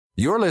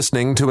You're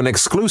listening to an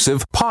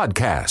exclusive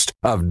podcast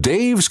of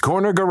Dave's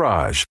Corner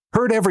Garage.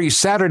 Heard every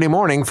Saturday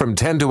morning from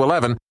 10 to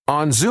 11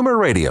 on Zoomer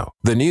Radio,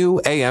 the new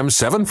AM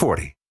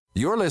 740.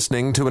 You're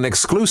listening to an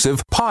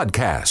exclusive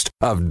podcast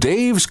of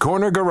Dave's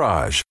Corner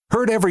Garage.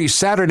 Heard every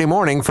Saturday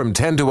morning from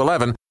 10 to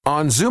 11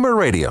 on Zoomer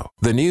Radio,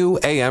 the new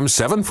AM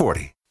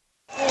 740.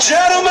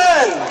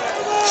 Gentlemen,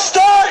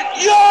 start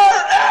your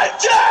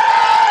engine!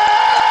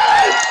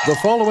 The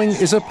following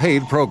is a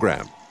paid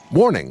program.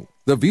 Warning.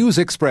 The views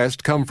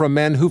expressed come from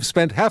men who've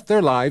spent half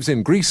their lives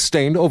in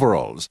grease-stained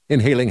overalls,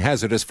 inhaling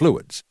hazardous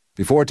fluids.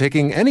 Before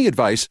taking any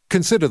advice,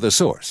 consider the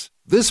source.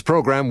 This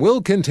program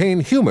will contain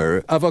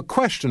humor of a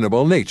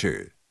questionable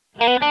nature.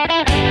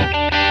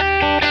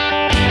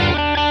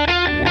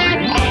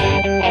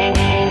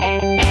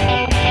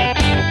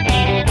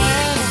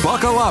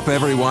 Buckle up,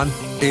 everyone.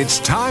 It's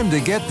time to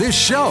get this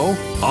show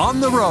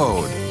on the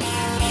road.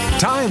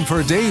 Time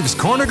for Dave's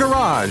Corner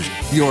Garage,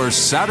 your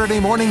Saturday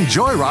morning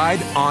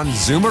joyride on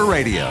Zoomer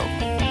Radio.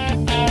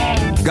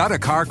 Got a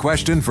car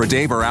question for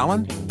Dave or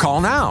Alan? Call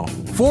now,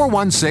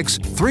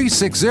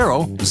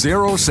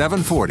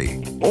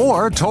 416-360-0740,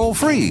 or toll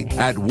free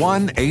at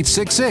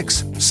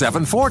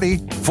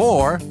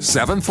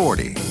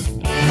 1-866-740-4740.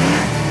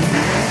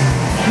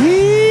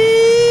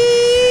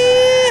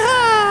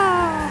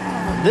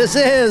 This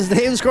is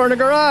Dave's Corner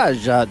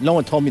Garage. No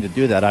one told me to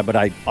do that, but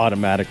I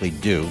automatically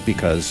do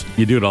because...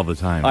 You do it all the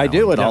time. I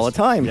do it all the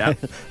time. Yep.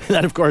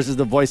 That, of course, is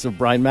the voice of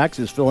Brian Max,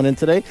 who's filling in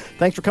today.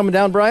 Thanks for coming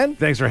down, Brian.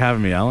 Thanks for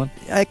having me, Alan.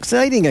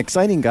 Exciting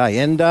guy.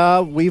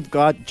 And we've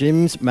got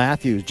Jimmy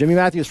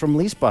Matthews from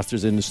Lease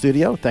Busters in the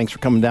studio. Thanks for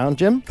coming down,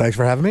 Jim. Thanks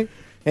for having me.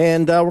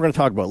 And we're going to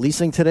talk about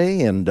leasing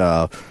today and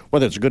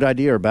whether it's a good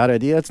idea or a bad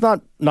idea. It's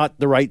not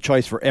the right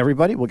choice for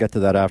everybody. We'll get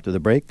to that after the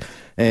break.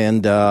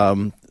 And...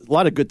 a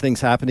lot of good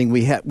things happening.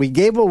 We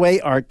gave away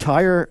our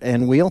tire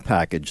and wheel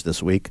package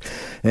this week,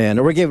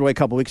 and we gave it away a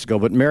couple weeks ago.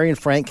 But Mary and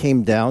Frank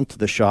came down to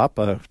the shop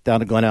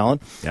down to Glen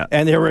Allen,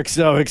 and they were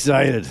so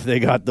excited.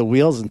 They got the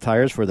wheels and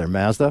tires for their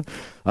Mazda.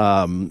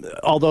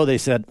 Although they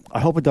said,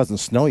 I hope it doesn't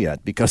snow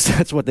yet, because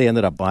that's what they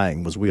ended up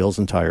buying was wheels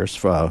and tires,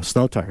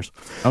 snow tires.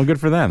 Oh, good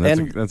for them.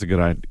 That's a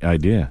good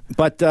idea.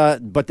 But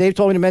Dave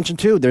told me to mention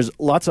too, there's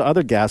lots of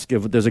other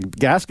there's a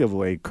gas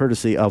giveaway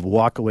courtesy of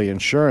Walkaway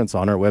Insurance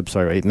on our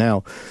website right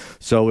now.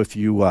 So if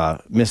you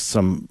missed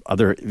some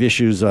other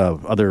issues,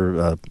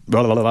 other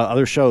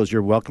shows,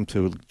 you're welcome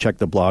to check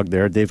the blog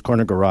there, Dave's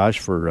Corner Garage,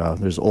 for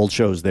there's old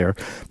shows there.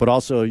 But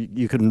also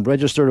you can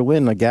register to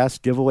win a gas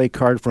giveaway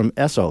card from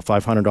Esso,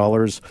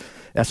 $500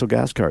 Esso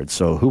gas card.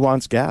 So who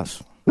wants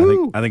gas?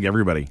 I think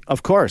everybody.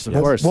 Of course.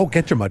 Won't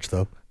get you much,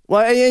 though.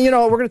 Well,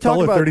 we're going to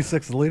talk about...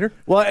 $1.36 a liter?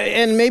 Well,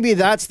 and maybe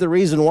that's the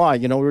reason why.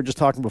 We were just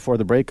talking before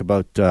the break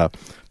about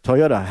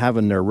Toyota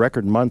having their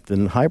record month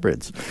in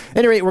hybrids.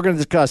 Anyway, we're going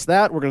to discuss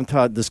that. We're going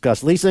to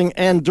discuss leasing.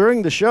 And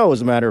during the show,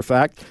 as a matter of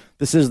fact,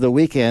 this is the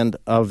weekend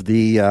of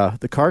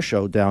the car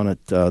show down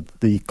at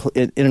the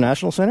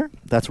International Center.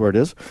 That's where it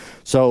is.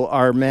 So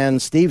our man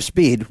Steve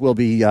Speed will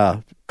be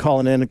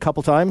calling in a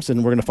couple times,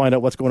 and we're going to find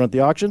out what's going on at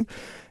the auction.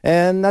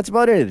 And that's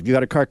about it. If you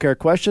got a car care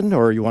question,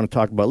 or you want to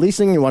talk about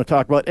leasing, you want to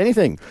talk about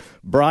anything,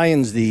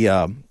 Brian's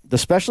the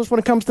specialist when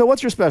it comes to,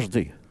 what's your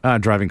specialty?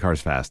 Driving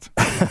cars fast.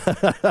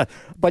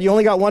 But you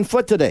only got one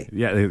foot today.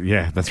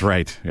 Yeah, that's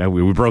right. Yeah,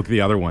 we broke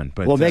the other one.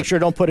 But make sure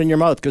don't put it in your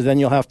mouth, because then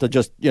you'll have to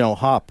just,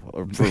 hop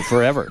for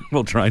forever.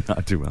 We'll try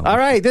not to. All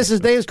right, this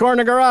is Dave's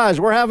Corner Garage.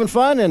 We're having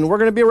fun, and we're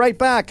going to be right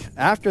back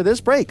after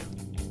this break.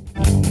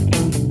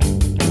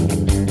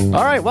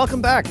 All right,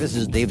 welcome back. This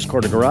is Dave's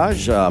Corner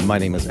Garage. My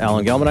name is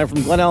Alan Gelman. I'm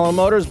from Glen Allen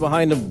Motors.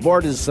 Behind the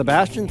board is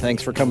Sebastian.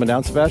 Thanks for coming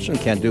down, Sebastian.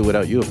 Can't do it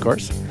without you, of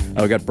course.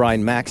 We got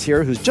Brian Max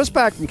here, who's just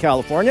back from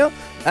California.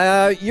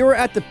 You were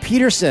at the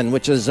Peterson,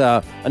 which is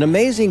an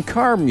amazing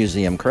car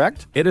museum,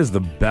 correct? It is the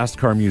best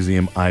car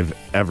museum I've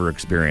ever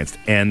experienced.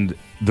 And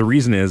the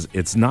reason is,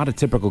 it's not a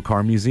typical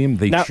car museum.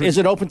 Is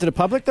it open to the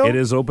public, though? It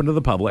is open to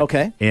the public.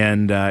 Okay.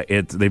 And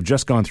they've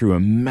just gone through a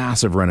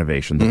massive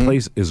renovation. The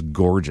place is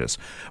gorgeous,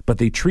 but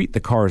they treat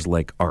the cars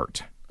like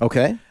art.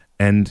 Okay.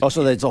 And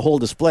so it's a whole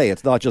display.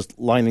 It's not just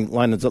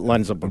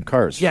lines up of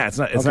cars. Yeah, it's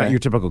not your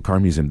typical car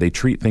museum. They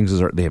treat things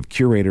as art. They have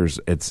curators.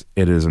 It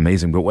is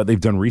amazing. But what they've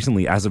done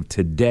recently, as of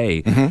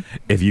today,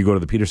 if you go to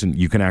the Peterson,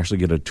 you can actually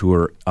get a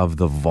tour of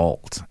the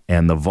vault.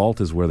 And the vault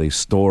is where they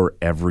store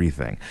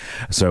everything.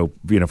 So,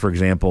 for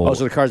example...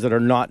 so the cars that are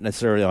not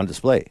necessarily on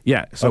display.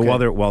 Yeah. So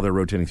while they're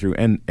rotating through,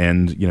 and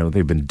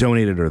they've been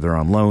donated or they're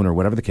on loan or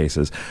whatever the case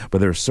is, but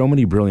there are so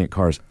many brilliant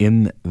cars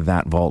in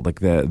that vault.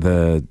 Like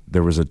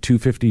there was a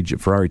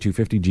Ferrari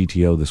 250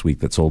 GTO this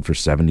week that sold for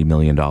 $70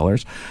 million.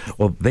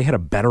 Well, they had a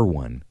better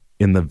one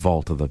in the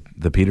vault of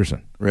the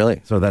Peterson. Really?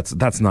 So that's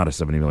not a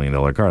 $70 million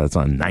car. That's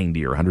a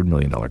 $90 or $100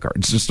 million car.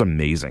 It's just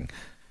amazing.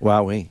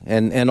 Wowee.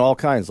 And all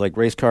kinds, like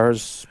race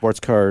cars, sports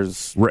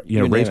cars.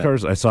 Race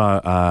cars. I saw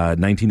a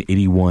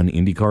 1981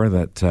 Indy car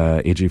that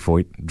AJ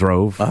Foyt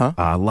drove.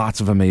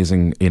 Lots of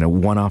amazing,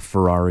 one-off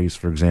Ferraris,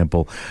 for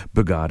example,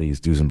 Bugattis,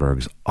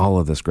 Duesenbergs, all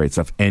of this great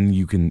stuff. And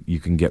you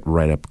can get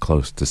right up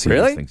close to see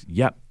these things.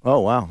 Yep. Oh,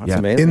 wow. That's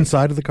amazing.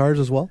 Inside of the cars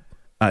as well?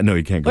 No,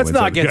 you can't go Let's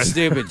inside not the get car.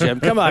 stupid, Jim.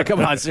 Come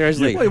on,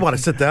 seriously. Well, you want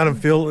to sit down and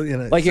feel,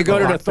 Like you go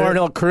to the lock there.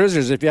 Thornhill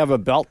Cruisers, if you have a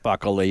belt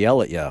buckle, they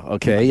yell at you,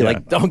 okay?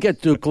 Like, don't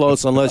get too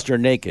close unless you're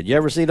naked. You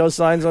ever see those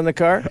signs on the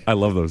car? I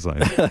love those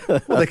signs.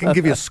 Well, they can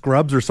give you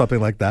scrubs or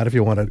something like that if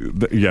you want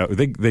to. Yeah,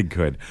 they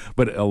could,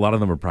 but a lot of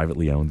them are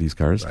privately owned. These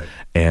cars, Right.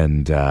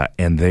 and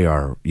they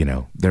are,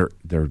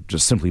 they're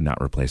just simply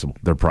not replaceable.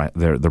 They're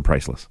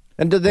priceless.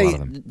 And A lot of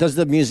them. does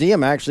the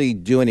museum actually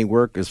do any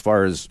work as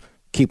far as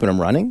keeping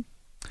them running?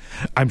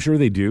 I'm sure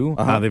they do.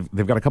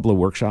 They've got a couple of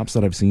workshops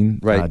that I've seen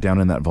Right. down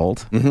in that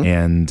vault,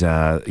 and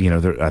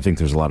I think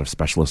there's a lot of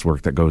specialist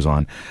work that goes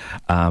on,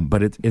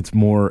 but it's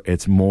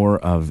more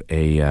of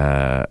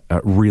a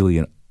really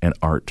an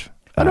art.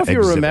 I don't know if you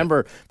exhibit.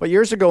 remember, but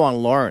years ago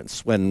on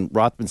Lawrence, when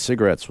Rothman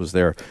Cigarettes was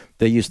there,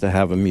 they used to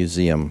have a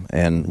museum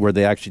and where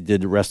they actually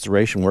did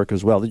restoration work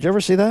as well. Did you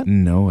ever see that?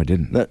 No, I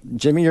didn't.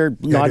 Jimmy, you're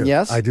nodding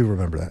yes? I do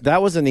remember that.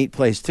 That was a neat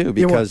place too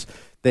because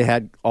they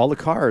had all the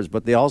cars,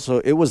 but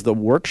it was the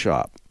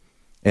workshop.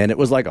 And it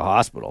was like a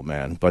hospital,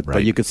 man. But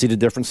Right. you could see the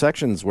different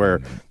sections where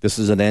this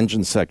is an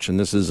engine section,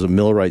 this is a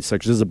millwright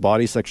section, this is a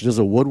body section, this is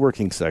a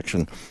woodworking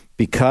section,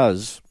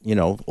 because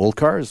old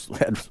cars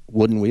had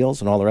wooden wheels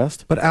and all the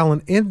rest. But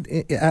Alan,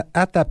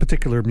 at that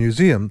particular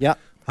museum, Yeah.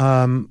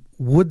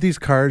 would these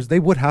cars, they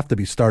would have to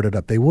be started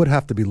up. They would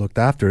have to be looked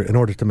after in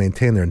order to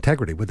maintain their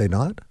integrity, would they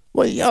not?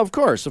 Well, yeah, of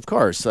course.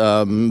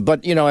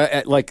 But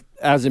like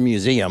as a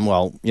museum,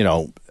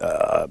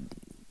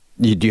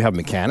 do you have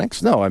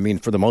mechanics? No, I mean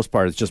for the most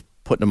part, it's just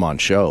putting them on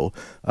show.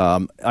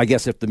 I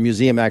guess if the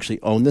museum actually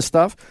owned this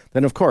stuff,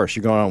 then of course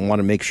you're going to want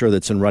to make sure that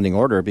it's in running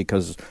order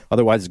because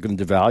otherwise it's going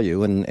to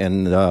devalue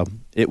and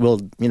it will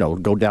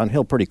go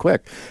downhill pretty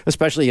quick.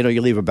 Especially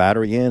you leave a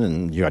battery in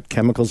and you got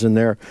chemicals in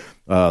there.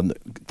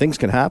 Things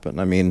can happen.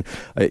 I mean,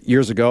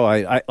 years ago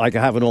I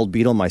have an old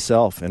Beetle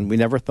myself and we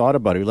never thought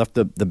about it. We left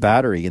the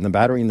battery and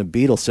the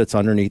Beetle sits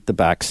underneath the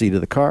back seat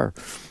of the car.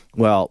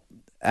 Well,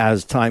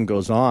 as time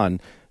goes on,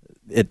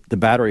 the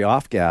battery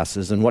off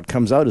gases, and what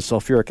comes out is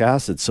sulfuric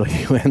acid. So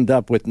you end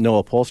up with no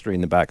upholstery in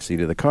the back seat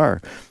of the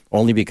car,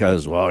 only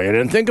because, you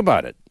didn't think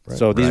about it. Right.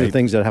 So these are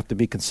things that have to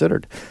be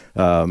considered.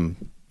 So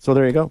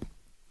there you go.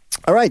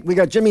 All right, we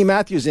got Jimmy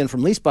Matthews in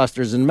from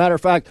Leasebusters. And matter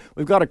of fact,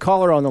 we've got a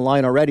caller on the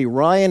line already.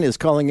 Ryan is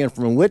calling in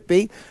from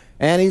Whitby,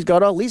 and he's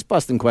got a lease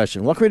busting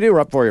question. What can we do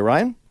up for you,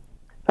 Ryan?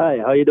 Hi,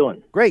 how you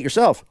doing? Great,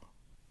 yourself?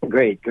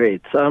 Great.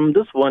 So I'm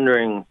just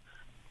wondering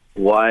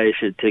why I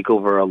should take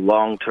over a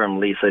long-term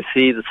lease. I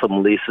see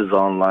some leases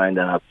online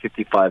that have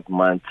 55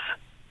 months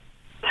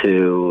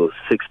to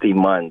 60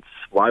 months.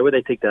 Why would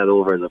I take that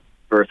over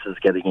versus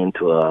getting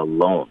into a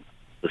loan,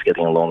 just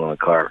getting a loan on a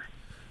car?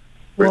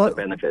 Where's the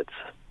benefits?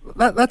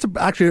 That's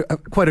actually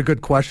quite a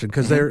good question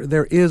because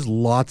there is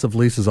lots of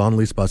leases on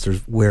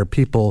Leasebusters where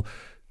people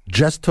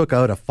just took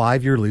out a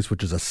 5-year lease,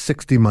 which is a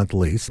 60-month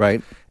lease.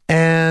 Right.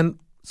 And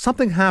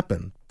something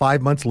happened.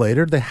 5 months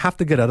later, they have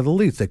to get out of the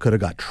lease. They could have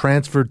got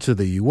transferred to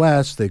the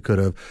U.S. They could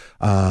have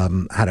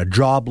had a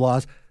job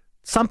loss.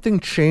 Something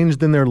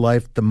changed in their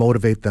life to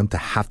motivate them to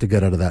have to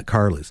get out of that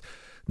car lease.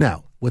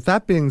 Now, with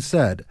that being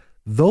said,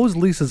 those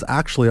leases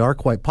actually are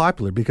quite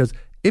popular because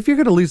if you're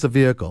going to lease a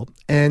vehicle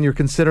and you're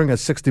considering a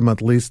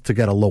 60-month lease to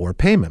get a lower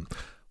payment,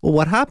 well,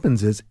 what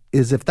happens is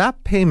if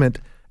that payment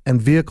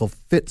and vehicle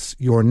fits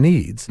your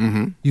needs,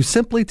 you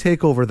simply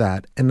take over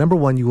that. And number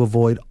one, you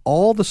avoid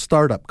all the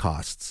startup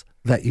costs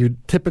that you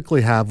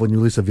typically have when you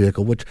lease a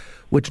vehicle,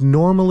 which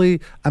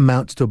normally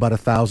amounts to about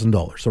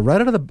 $1,000. So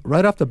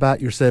right off the bat,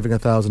 you're saving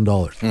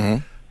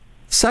 $1,000.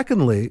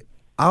 Secondly,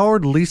 our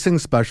leasing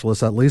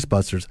specialists at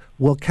Leasebusters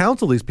will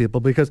counsel these people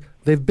because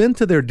they've been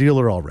to their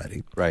dealer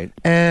already. Right.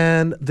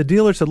 And the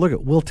dealer said, look,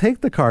 we'll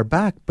take the car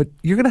back, but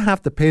you're going to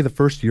have to pay the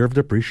first year of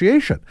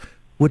depreciation,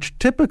 which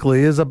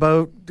typically is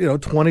about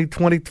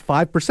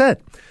 25%.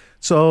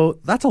 So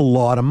that's a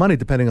lot of money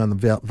depending on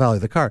the value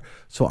of the car.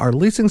 So our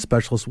leasing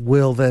specialist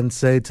will then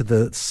say to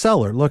the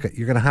seller, look,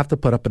 you're going to have to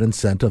put up an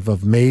incentive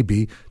of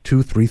maybe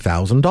 $2,000,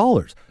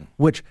 $3,000,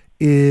 which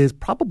is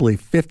probably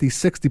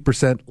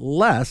 50-60%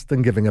 less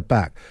than giving it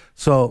back.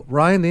 So,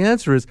 Ryan, the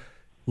answer is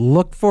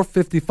look for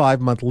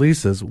 55-month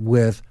leases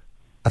with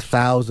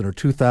 $1,000 or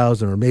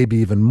 $2,000 or maybe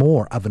even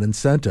more of an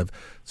incentive.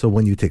 So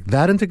when you take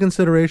that into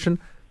consideration,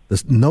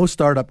 there's no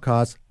startup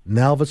costs.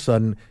 Now, all of a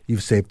sudden,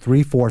 you've saved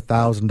 $3,000,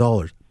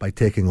 $4,000 by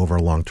taking over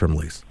a long-term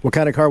lease. What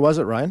kind of car was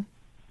it, Ryan?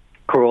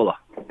 Corolla.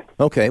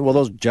 Okay, well,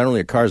 those generally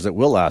are cars that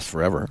will last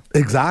forever.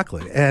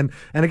 Exactly. And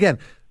again,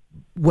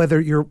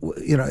 whether you're,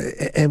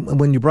 and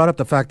when you brought up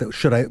the fact that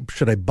should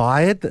I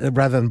buy it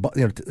rather than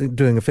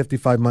doing a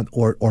 55-month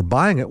or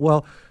buying it,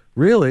 well,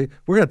 really,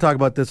 we're going to talk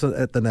about this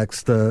at the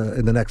next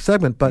in the next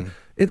segment, but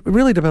it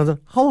really depends on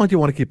how long do you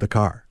want to keep the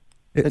car.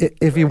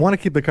 If you want to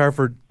keep the car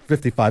for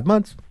 55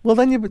 months, well,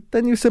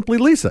 then you simply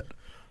lease it.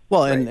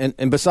 Well,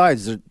 and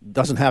besides, it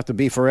doesn't have to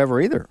be forever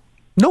either.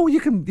 No, you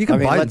can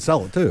buy it and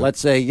sell it too.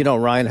 Let's say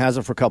Ryan has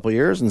it for a couple of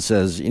years and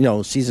says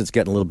sees it's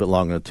getting a little bit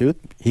long in the tooth.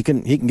 He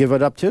can give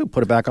it up too.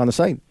 Put it back on the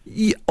site.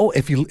 Yeah,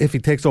 if he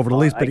takes over the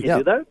lease, I can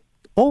do that.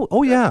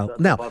 Oh yeah. That's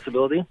Now, a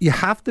possibility? you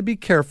have to be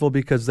careful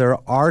because there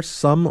are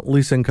some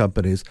leasing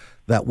companies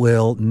that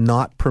will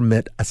not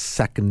permit a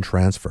second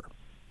transfer.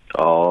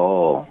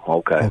 Oh,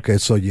 okay. Okay,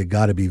 so you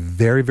got to be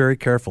very, very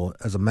careful.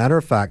 As a matter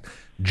of fact,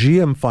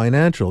 GM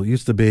Financial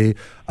used to be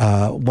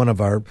one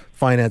of our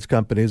finance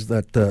companies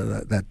that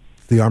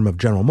the arm of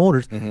General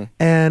Motors,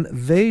 and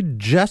they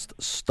just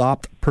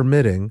stopped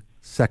permitting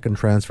second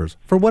transfers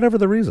for whatever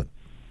the reason.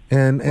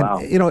 And Wow.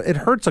 it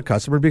hurts a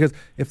customer because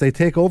if they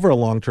take over a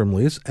long-term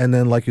lease and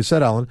then, like you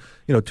said, Alan,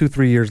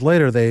 2-3 years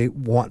later they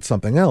want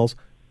something else,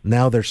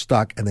 now they're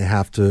stuck and they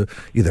have to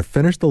either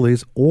finish the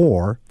lease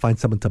or find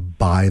someone to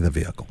buy the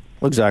vehicle.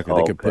 Well, exactly.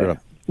 They could put it Okay.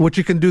 up. Which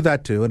you can do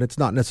that too, and it's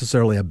not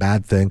necessarily a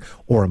bad thing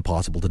or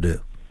impossible to do.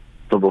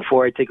 So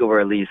before I take over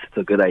a lease, it's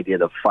a good idea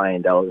to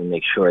find out and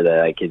make sure that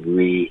I could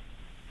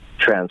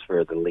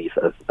transfer the lease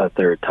a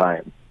third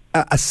time.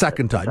 A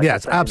second time,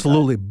 yes,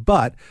 absolutely.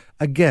 But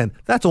again,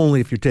 that's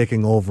only if you're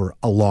taking over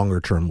a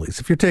longer term lease.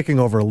 If you're taking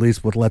over a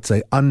lease with, let's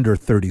say, under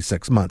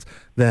 36 months,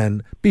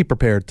 then be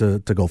prepared to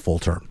go full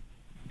term.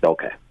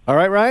 Okay. All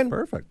right, Ryan?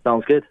 Perfect.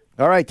 Sounds good.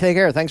 All right, take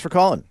care. Thanks for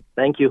calling.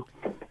 Thank you.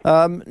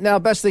 Now,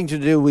 best thing to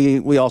do,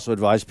 we also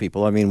advise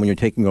people, when you're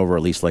taking over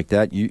a lease like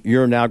that,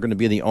 you're now going to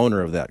be the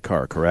owner of that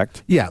car,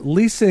 correct? Yeah,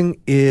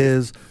 leasing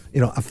is,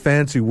 a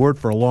fancy word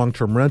for a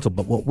long-term rental,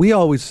 but what we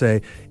always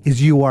say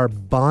is you are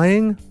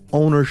buying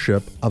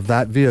ownership of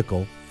that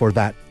vehicle for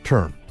that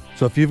term.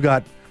 So if you've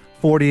got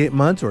 48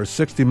 months or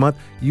 60 months,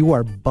 you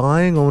are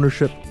buying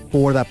ownership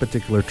for that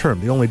particular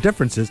term. The only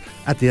difference is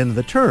at the end of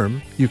the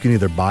term, you can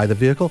either buy the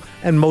vehicle,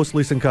 and most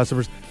leasing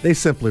customers, they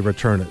simply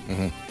return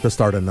it to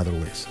start another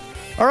lease.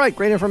 All right,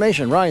 great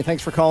information. Ryan,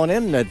 thanks for calling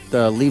in.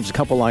 That leaves a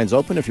couple lines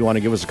open. If you want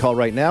to give us a call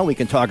right now, we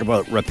can talk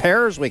about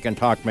repairs, we can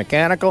talk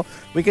mechanical,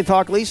 we can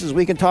talk leases,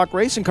 we can talk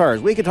racing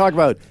cars, we can talk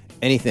about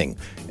anything.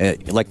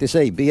 Like they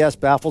say, BS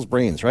baffles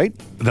brains, right?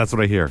 That's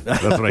what I hear.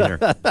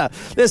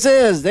 This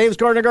is Dave's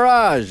Corner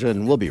Garage,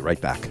 and we'll be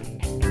right back.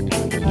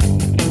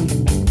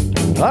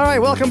 All right,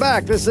 welcome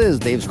back. This is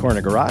Dave's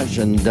Corner Garage,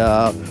 and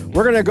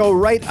we're going to go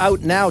right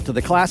out now to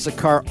the classic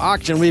car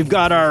auction. We've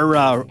got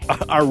our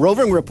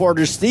roving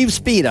reporter, Steve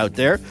Speed, out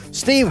there.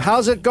 Steve,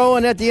 how's it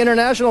going at the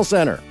International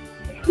Center?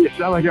 You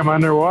sound like I'm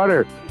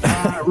underwater.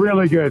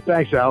 Really good.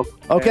 Thanks, Al.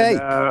 Okay.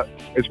 And,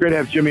 it's great to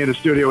have Jimmy in the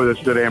studio with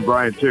us today, and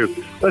Brian,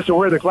 too. Listen,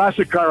 we're at the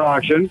classic car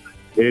auction.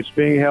 It's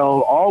being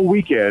held all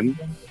weekend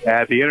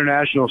at the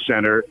International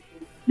Center.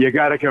 You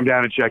got to come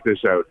down and check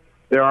this out.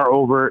 There are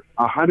over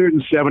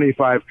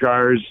 175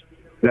 cars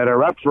that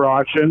are up for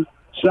auction.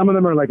 Some of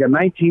them are like a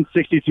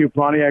 1962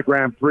 Pontiac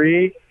Grand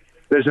Prix.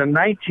 There's a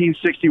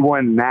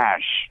 1961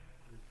 Nash.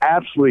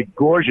 Absolutely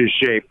gorgeous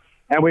shape.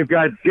 And we've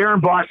got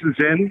Darren Boston's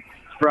in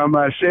from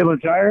Salem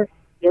Tire.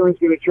 Darren's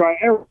going to try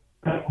everything.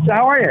 So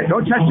how are you?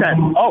 Don't touch that.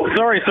 Oh,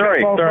 sorry.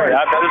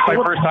 That is my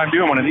first time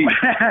doing one of these.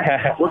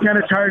 What kind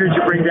of tire did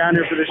you bring down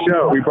here for the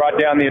show? We brought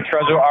down the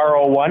Attrezzo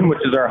R01, which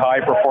is our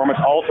high performance,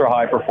 ultra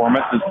high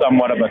performance. It's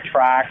somewhat of a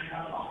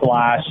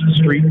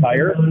track/street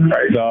tire.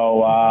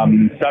 So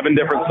 7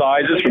 different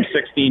sizes from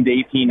 16 to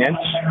 18 inch.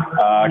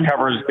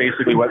 Covers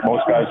basically what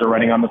most guys are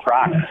running on the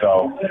track.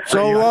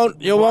 So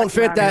you won't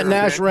fit that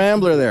Nash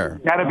Rambler there.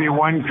 Got to be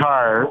one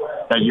car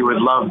that you would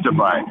love to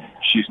buy.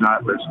 She's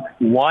not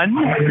listening. One?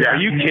 Yeah. Are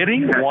you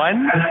kidding?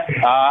 One?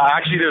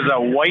 Actually, there's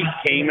a white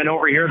Cayman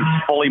over here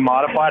that's fully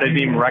modified. I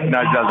didn't even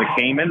recognize it as a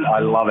Cayman. I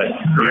love it.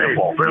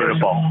 Beautiful.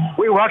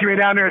 We welcome you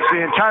down there. It's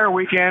the entire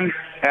weekend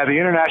at the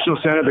International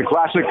Center, the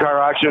classic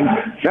car auction.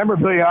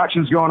 Memorabilia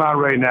auction's going on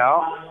right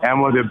now,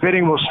 and the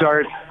bidding will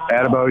start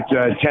at about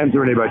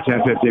 10:30, about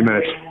 10-15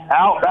 minutes.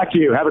 Al, back to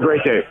you. Have a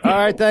great day. All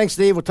right, thanks,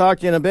 Steve. We'll talk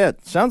to you in a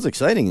bit. Sounds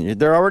exciting.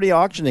 They're already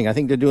auctioning. I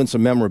think they're doing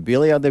some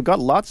memorabilia. They've got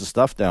lots of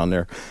stuff down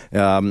there.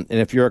 And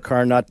if you're a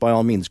car nut, by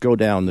all means, go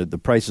down. The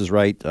price is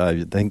right.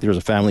 I think there's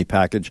a family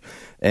package.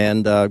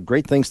 And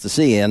great things to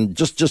see. And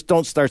just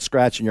don't start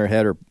scratching your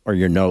head or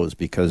your nose,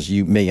 because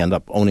you may end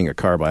up owning a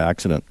car by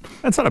accident.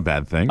 That's not a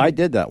bad thing. I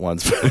did that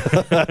once.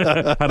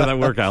 How did that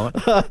work, Alan?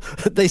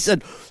 They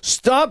said,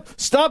 stop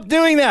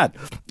doing that.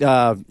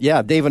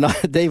 Yeah, Dave and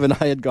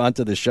I had gone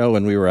to the show,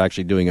 and we were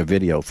actually doing a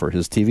video for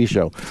his TV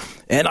show.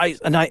 And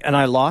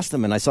I lost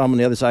him, and I saw him on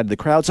the other side of the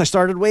crowd, so I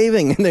started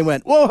waving, and they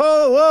went,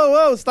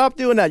 whoa, stop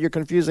doing that. You're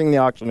confusing the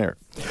auctioneer.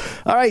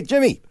 All right,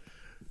 Jimmy,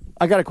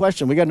 I got a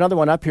question. We got another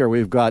one up here.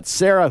 We've got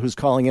Sarah, who's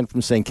calling in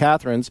from St.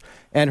 Catharines,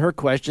 and her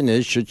question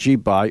is, should she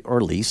buy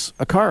or lease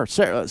a car?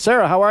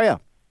 Sarah, how are you?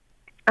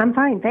 I'm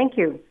fine, thank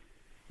you.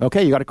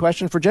 Okay, you got a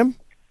question for Jim?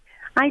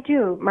 I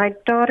do. My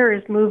daughter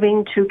is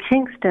moving to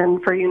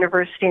Kingston for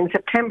university in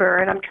September,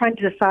 and I'm trying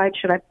to decide,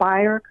 should I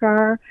buy her a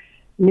car,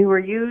 new or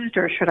used,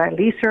 or should I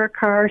lease her a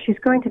car? She's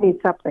going to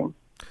need something.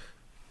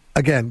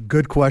 Again,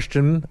 good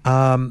question.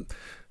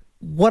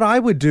 What I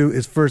would do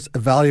is first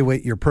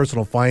evaluate your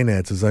personal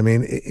finances. I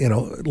mean,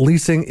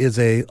 leasing is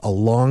a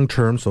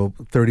long-term, so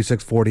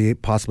 36,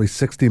 48, possibly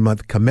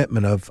 60-month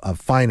commitment of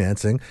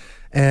financing.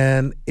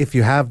 And if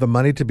you have the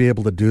money to be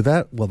able to do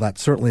that, well,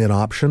 that's certainly an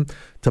option.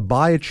 To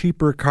buy a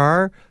cheaper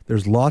car,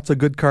 there's lots of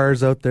good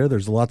cars out there.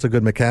 There's lots of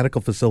good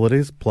mechanical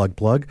facilities,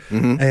 plug.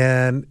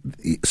 And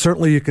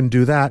certainly you can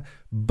do that.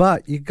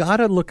 But you got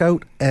to look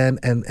out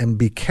and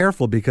be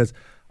careful, because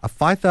a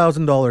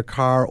 $5,000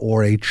 car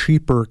or a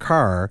cheaper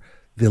car,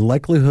 the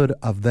likelihood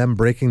of them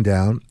breaking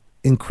down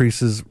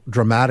increases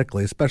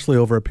dramatically, especially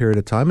over a period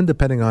of time and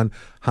depending on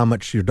how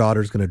much your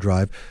daughter's going to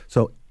drive.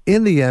 So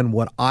in the end,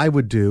 what I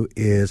would do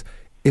is,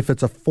 if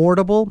it's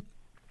affordable,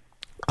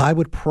 I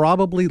would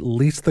probably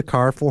lease the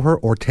car for her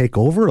or take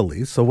over a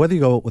lease. So whether you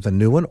go with a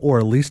new one or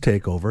a lease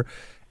takeover,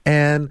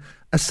 and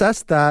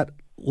assess that,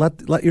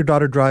 let your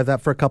daughter drive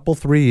that for a couple,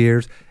 3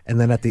 years, and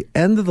then at the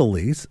end of the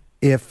lease,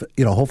 if,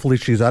 hopefully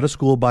she's out of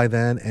school by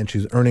then and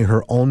she's earning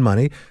her own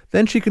money,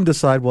 then she can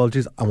decide, well,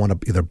 geez, I want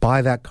to either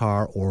buy that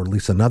car or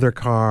lease another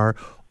car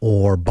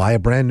or buy a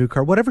brand new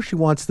car, whatever she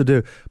wants to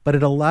do. But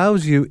it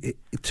allows you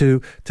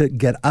to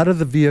get out of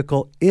the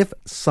vehicle if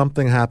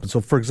something happens.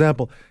 So, for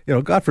example,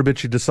 God forbid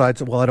she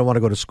decides, well, I don't want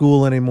to go to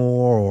school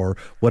anymore, or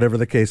whatever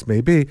the case may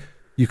be.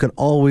 You can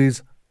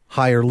always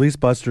hire lease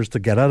busters to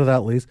get out of that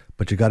lease,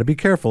 but you got to be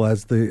careful.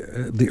 As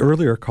the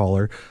earlier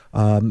caller,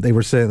 they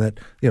were saying that,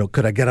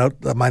 could I get out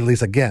of my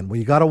lease again? Well,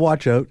 you got to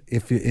watch out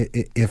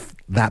if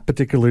that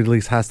particular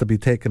lease has to be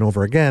taken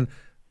over again,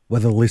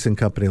 whether the leasing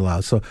company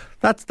allows. So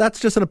that's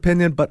just an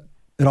opinion, but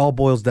it all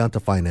boils down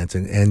to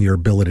financing and your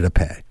ability to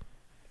pay.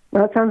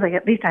 Well, it sounds like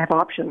at least I have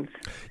options.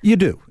 You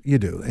do.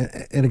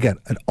 And again,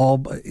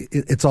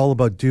 it's all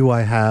about, do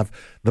I have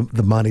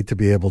the money to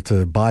be able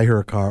to buy her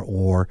a car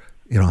or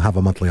have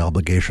a monthly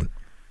obligation.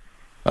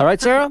 All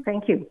right, Sarah?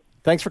 Thank you.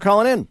 Thanks for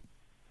calling in.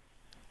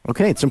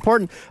 Okay, it's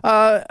important.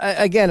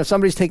 Again, if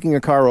somebody's taking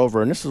a car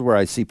over, and this is where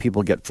I see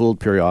people get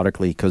fooled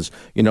periodically, because,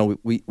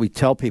 we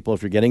tell people,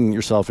 if you're getting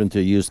yourself into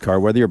a used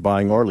car, whether you're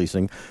buying or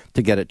leasing,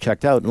 to get it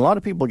checked out. And a lot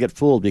of people get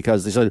fooled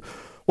because they say,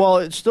 well,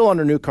 it's still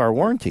under new car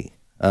warranty.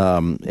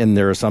 And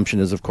their assumption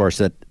is, of course,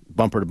 that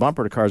bumper to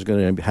bumper, the car is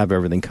going to have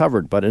everything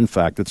covered. But in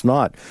fact, it's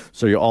not.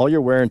 So all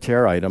your wear and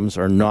tear items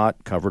are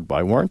not covered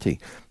by warranty.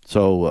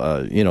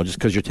 So, just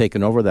because you're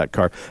taking over that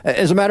car.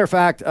 As a matter of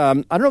fact, I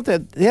don't know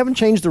if they haven't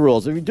changed the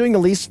rules. If you're doing a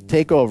lease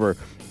takeover,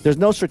 there's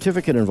no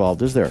certificate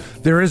involved, is there?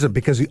 There isn't,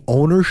 because the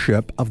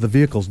ownership of the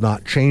vehicle is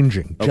not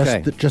changing.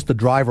 Okay. Just the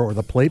driver or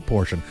the plate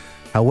portion.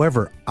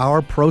 However,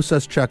 our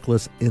process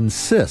checklist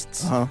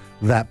insists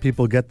that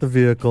people get the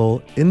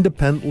vehicle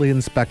independently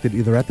inspected,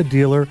 either at the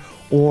dealer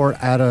or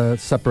at a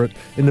separate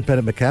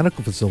independent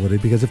mechanical facility,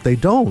 because if they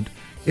don't,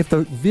 if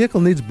the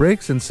vehicle needs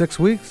brakes in 6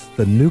 weeks,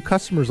 the new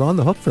customer's on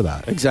the hook for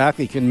that.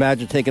 Exactly. You can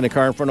imagine taking a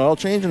car in for an oil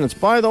change, and it's,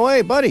 by the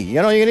way, buddy,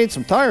 you need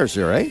some tires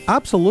here, right?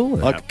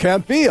 Absolutely.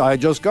 Can't be. I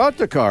just got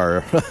the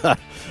car.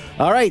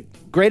 All right.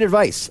 Great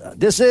advice.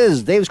 This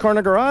is Dave's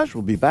Corner Garage.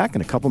 We'll be back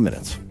in a couple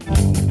minutes.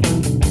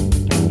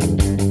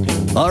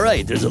 All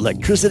right. There's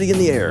electricity in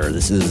the air.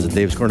 This is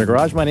Dave's Corner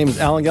Garage. My name is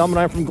Alan Gelman.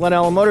 I'm from Glen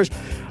Allen Motors.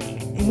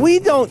 We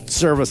don't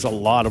service a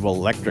lot of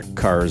electric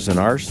cars in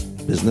our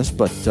business,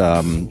 but,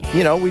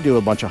 we do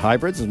a bunch of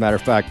hybrids. As a matter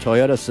of fact,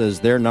 Toyota says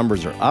their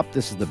numbers are up.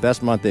 This is the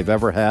best month they've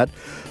ever had.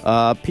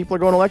 People are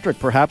going electric.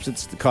 Perhaps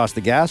it's the cost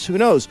of gas. Who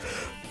knows?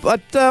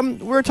 But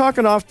we're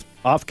talking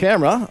off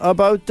camera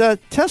about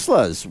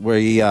Teslas.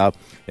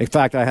 In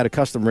fact, I had a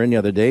customer in the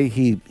other day.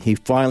 He's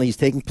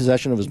taking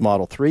possession of his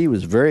Model 3. He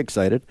was very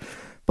excited.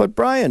 But,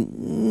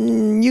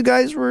 Brian, you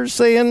guys were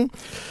saying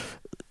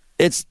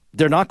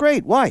they're not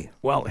great. Why?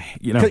 Well,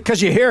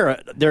 because you hear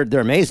they're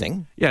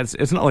amazing. Yeah,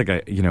 it's not like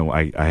I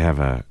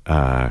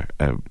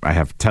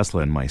have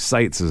Tesla in my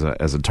sights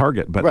as a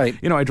target, but right.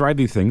 I drive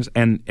these things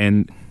and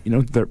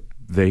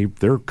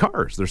they're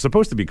cars. They're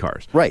supposed to be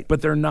cars, right?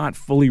 But they're not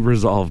fully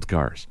resolved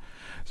cars.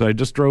 So I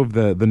just drove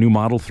the new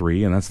Model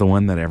 3, and that's the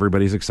one that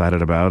everybody's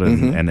excited about,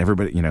 and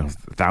everybody,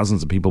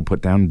 thousands of people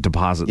put down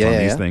deposits on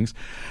these things,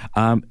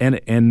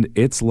 and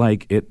it's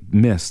like it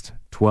missed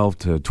 12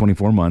 to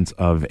 24 months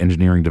of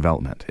engineering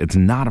development. It's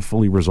not a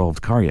fully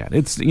resolved car yet.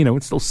 It's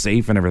it's still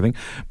safe and everything,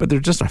 but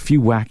there's just a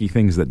few wacky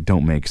things that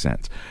don't make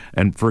sense.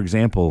 And for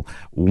example,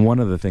 one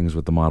of the things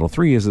with the Model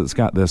 3 is it's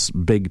got this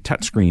big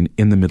touchscreen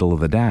in the middle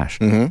of the dash,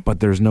 but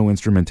there's no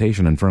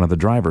instrumentation in front of the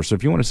driver. So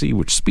if you want to see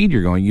which speed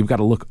you're going, you've got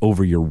to look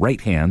over your right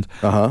hand,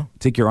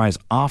 take your eyes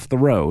off the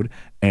road,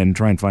 and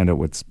try and find out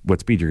what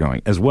speed you're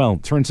going. As well,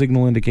 turn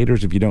signal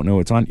indicators, if you don't know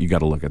it's on, you got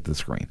to look at the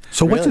screen.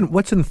 So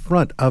what's in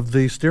front of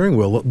the steering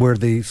wheel where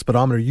the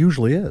speedometer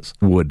usually is?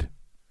 Wood.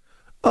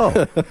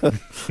 Oh.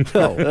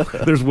 No.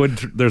 There's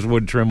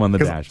wood trim on the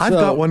dash. I've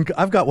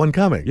got one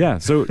coming. Yeah,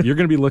 so you're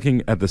going to be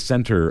looking at the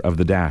center of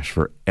the dash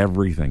for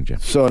everything, Jim.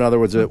 So in other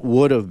words, it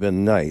would have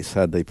been nice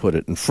had they put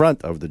it in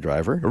front of the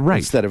driver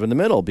instead of in the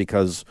middle,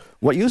 because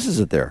what use is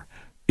it there?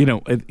 You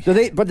know, Do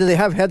they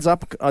have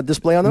heads-up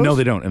display on those? no,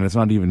 they don't, and it's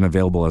not even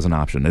available as an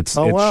option. It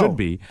should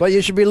be, but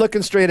you should be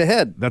looking straight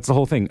ahead. That's the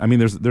whole thing. I mean,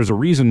 there's a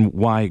reason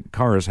why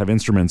cars have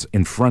instruments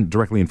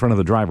directly in front of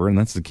the driver, and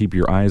that's to keep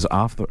your eyes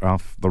off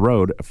the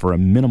road for a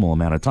minimal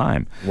amount of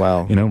time.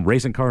 Wow. You know,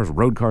 racing cars,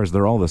 road cars,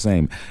 they're all the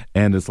same.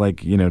 And it's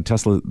like, you know,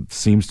 Tesla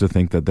seems to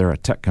think that they're a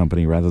tech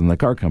company rather than a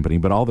car company,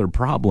 but all their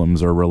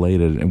problems are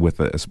related with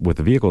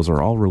the vehicles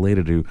are all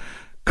related to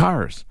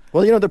cars.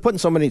 Well, you know, they're putting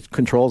so many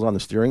controls on the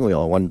steering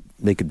wheel.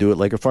 They could do it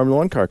like a Formula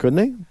One car, couldn't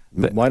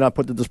they? Why not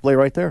put the display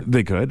right there?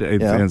 They could,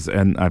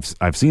 and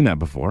I've seen that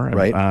before.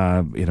 Right.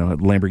 You know,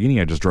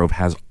 Lamborghini I just drove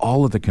has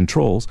all of the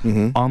controls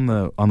on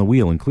the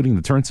wheel, including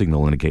the turn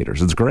signal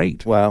indicators. It's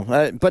great. Wow.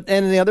 And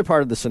the other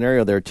part of the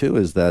scenario there too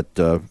is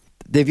that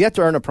they've yet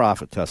to earn a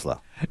profit,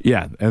 Tesla.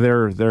 Yeah,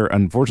 they're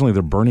unfortunately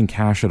they're burning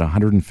cash at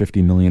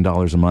 $150 million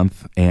a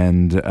month,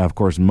 and of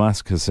course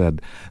Musk has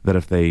said that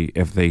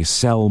if they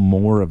sell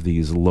more of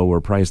these lower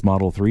priced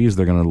Model 3s,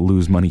 they're going to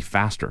lose money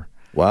faster.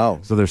 Wow!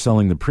 So they're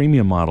selling the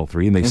premium Model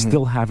 3, and they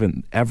still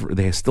haven't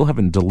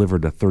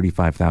delivered a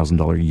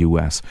 $35,000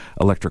 US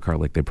electric car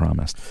like they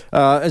promised.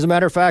 As a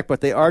matter of fact, but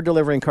they are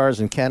delivering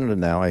cars in Canada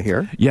now, I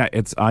hear. Yeah,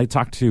 I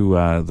talked to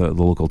the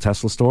local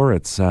Tesla store.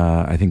 It's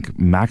I think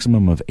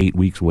maximum of 8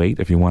 weeks wait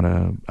if you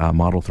want a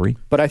Model 3.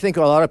 But I think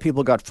a lot of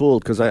people got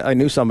fooled because I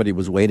knew somebody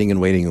was waiting,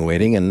 and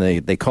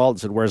they called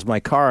and said, "Where's my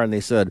car?" And they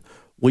said,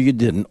 "Well, you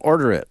didn't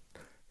order it."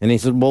 And he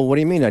said, "Well, what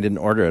do you mean I didn't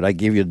order it? I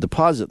gave you a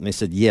deposit." And they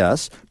said,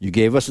 "Yes, you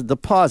gave us a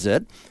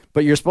deposit,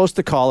 but you're supposed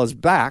to call us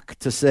back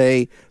to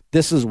say,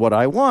 this is what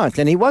I want."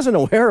 And he wasn't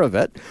aware of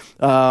it.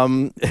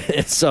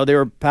 So they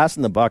were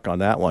passing the buck on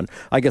that one.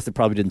 I guess they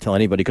probably didn't tell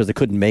anybody because they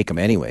couldn't make them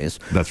anyways.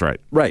 That's right.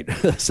 Right.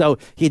 So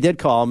he did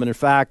call him. And in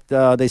fact,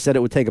 they said it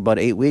would take about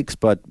 8 weeks,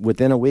 but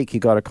within a week he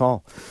got a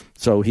call.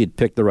 So he'd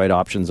picked the right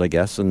options, I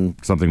guess. And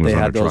something was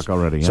on the truck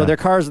already. Yeah. So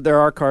there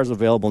are cars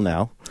available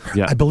now.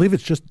 Yeah. I believe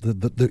it's just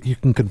you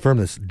can confirm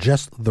this,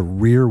 just the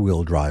rear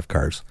wheel drive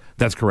cars.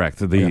 That's correct.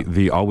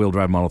 The all-wheel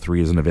drive Model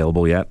 3 isn't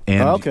available yet.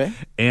 And, okay.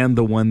 And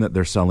the one that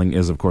they're selling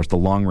is, of course, the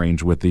long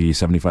range with the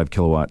 75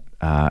 kilowatt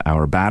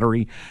hour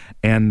battery.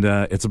 And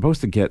it's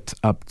supposed to get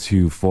up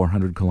to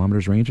 400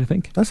 kilometers range, I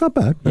think. That's not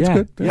bad. That's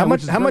good. Yeah,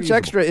 how much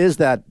extra is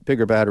that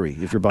bigger battery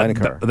if you're buying a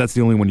car? That's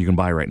the only one you can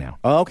buy right now.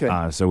 Oh, okay.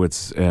 So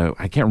it's,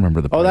 I can't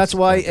remember the price. Oh, that's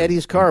why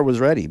Eddie's car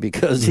was ready,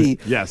 because he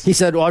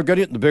said, "Well, I've got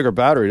to get the bigger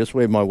battery. This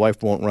way my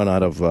wife won't run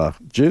out of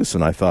juice."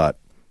 And I thought,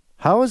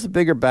 how is the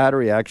bigger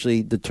battery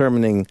actually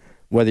determining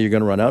whether you're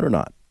going to run out or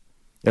not?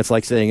 It's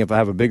like saying if I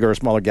have a bigger or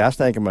smaller gas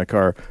tank in my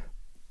car,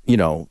 you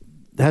know,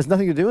 it has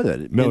nothing to do with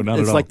it. No, not at all.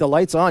 It's like the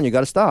light's on, you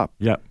got to stop.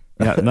 Yeah.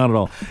 Yeah, not at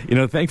all. You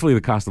know, thankfully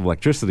the cost of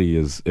electricity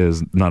is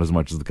not as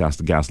much as the cost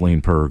of gasoline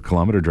per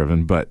kilometer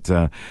driven, but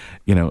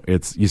you know,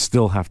 you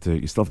still have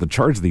to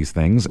charge these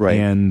things, right?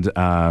 And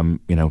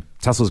you know,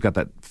 Tesla's got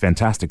that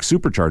fantastic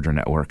supercharger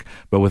network,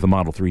 but with a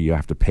Model 3 you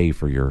have to pay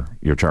for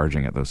your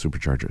charging at those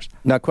superchargers.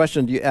 Now,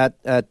 question: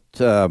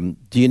 do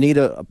you need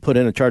to put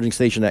in a charging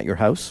station at your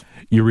house?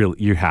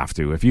 You have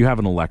to. If you have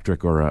an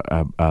electric or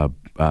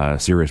a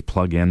serious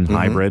plug-in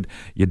hybrid,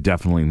 you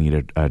definitely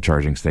need a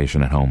charging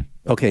station at home.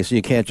 Okay, so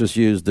you can't just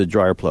use the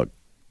dryer plug?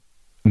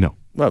 No.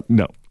 Well,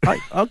 no.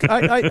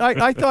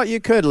 I thought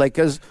you could, like,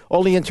 because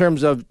only in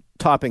terms of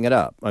topping it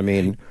up. I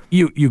mean,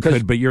 you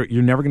could, but you're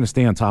never going to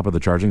stay on top of the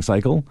charging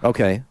cycle.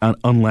 Okay.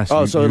 Unless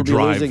so it'll you be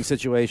drive. a losing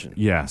situation.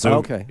 Yeah.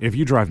 So if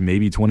you drive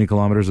maybe 20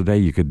 kilometers a day,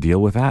 you could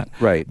deal with that.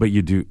 Right. But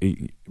you do,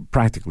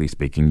 practically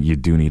speaking, you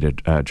do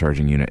need a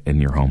charging unit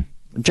in your home.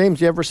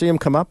 James, you ever see them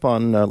come up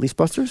on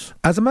LeaseBusters?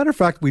 As a matter of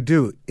fact, we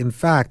do. In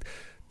fact,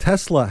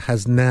 Tesla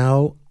has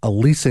now a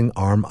leasing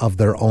arm of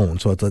their own.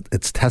 So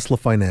it's Tesla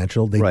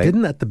Financial. They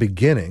didn't at the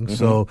beginning.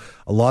 So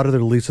a lot of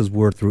their leases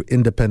were through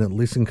independent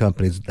leasing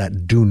companies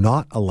that do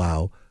not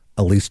allow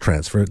a lease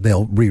transfer.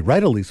 They'll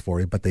rewrite a lease for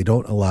you, but they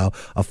don't allow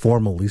a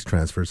formal lease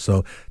transfer.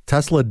 So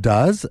Tesla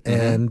does,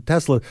 and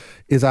Tesla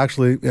is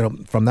actually, you know,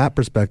 from that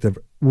perspective,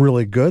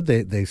 really good.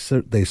 They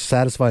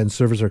satisfy and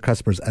service their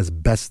customers as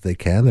best they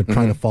can. They're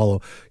trying to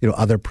follow, you know,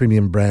 other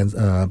premium brands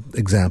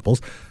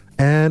examples.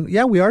 And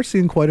yeah, we are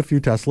seeing quite a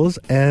few Teslas,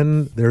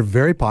 and they're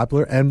very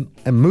popular and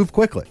move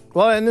quickly.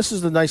 Well, and this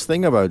is the nice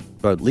thing about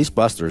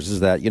LeaseBusters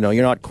is that, you know,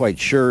 you're not quite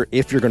sure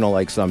if you're going to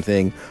like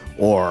something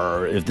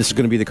or if this is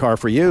going to be the car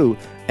for you.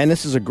 And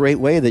this is a great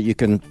way that you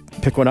can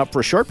pick one up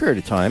for a short period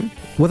of time.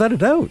 Without a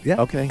doubt, yeah.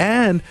 Okay.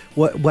 And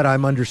what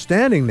I'm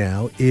understanding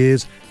now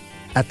is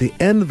at the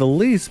end of the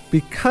lease,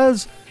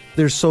 because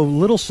there's so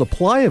little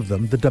supply of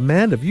them, the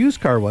demand of used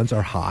car ones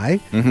are high,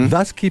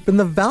 thus keeping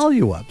the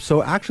value up.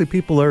 So actually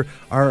people are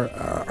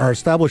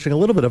establishing a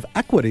little bit of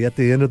equity at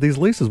the end of these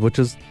leases, which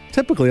is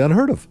typically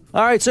unheard of.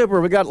 All right, super.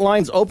 We got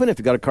lines open. If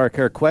you got a car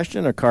care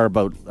question, a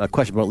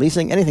question about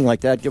leasing, anything like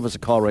that, give us a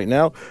call right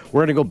now. We're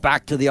going to go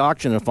back to the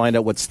auction and find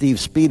out what Steve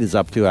Speed is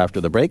up to after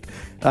the break.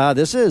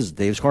 This is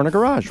Dave's Corner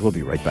Garage. We'll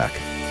be right back.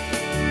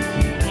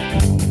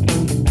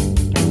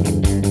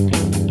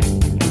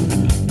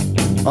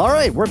 All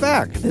right, we're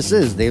back. This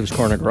is Dave's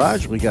Corner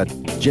Garage. We got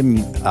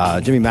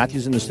Jimmy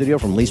Matthews in the studio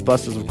from Lease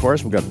Busters, of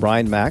course. We've got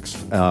Brian Max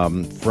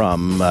from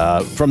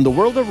the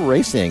world of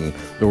racing,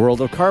 the world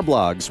of car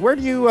blogs. Where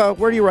do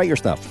you write your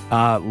stuff?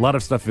 A lot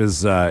of stuff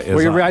is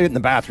well, you write it in the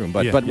bathroom,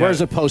 but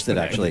where's it posted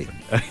actually?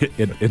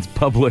 It's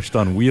published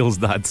on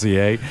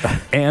wheels.ca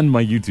and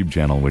my YouTube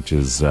channel, which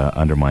is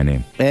under my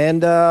name.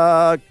 And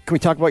can we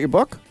talk about your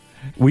book?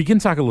 We can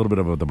talk a little bit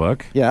about the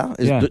book. Yeah.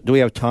 Do we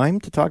have time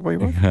to talk about your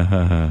book?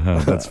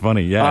 That's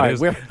funny. Yeah. All right,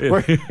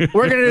 we're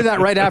going to do that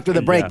right after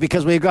the break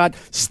because we've got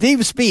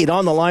Steve Speed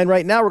on the line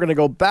right now. We're going to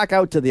go back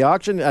out to the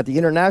auction at the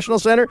International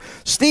Center.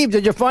 Steve,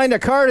 did you find a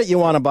car that you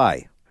want to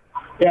buy?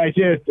 Yeah, I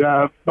did,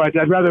 but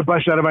I'd rather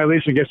bust out of my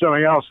lease and get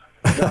something else.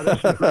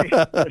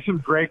 No, there's some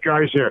great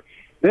cars here.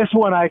 This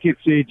one I could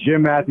see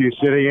Jim Matthews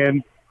sitting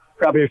in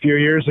probably a few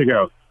years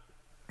ago.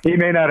 He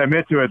may not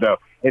admit to it, though.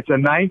 It's a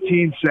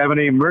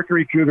 1970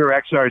 Mercury Cougar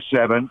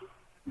XR7.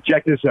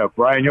 Check this out,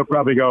 Brian. You'll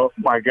probably go,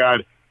 my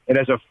God, it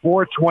has a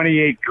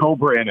 428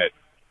 Cobra in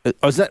it.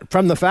 Is that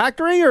from the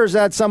factory, or is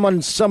that someone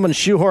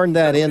shoehorned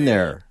that in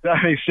there?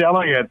 He's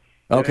selling it.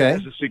 Okay.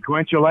 It has a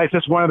sequential lights.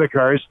 That's one of the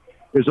cars.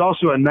 There's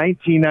also a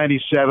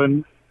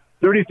 1997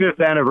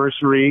 35th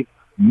anniversary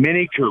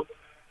Mini Coupe,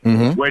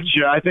 which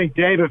I think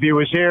Dave, if he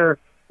was here,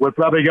 would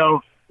probably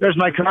go, there's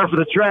my car for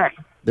the track.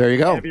 There you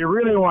go. And if you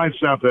really want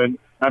something,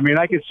 I mean,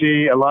 I could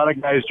see a lot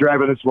of guys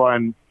driving this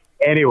one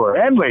anywhere.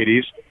 And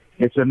ladies,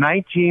 it's a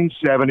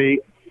 1970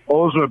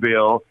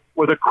 Oldsmobile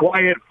with a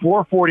quiet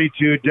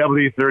 442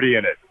 W30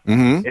 in it.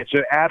 Mm-hmm. It's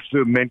an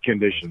absolute mint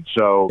condition.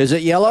 So, is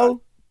it yellow?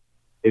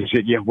 Is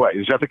it? Yeah. What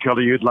is that? The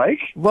color you'd like?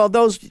 Well,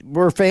 those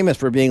were famous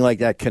for being like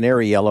that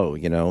canary yellow.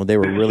 You know, they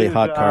were really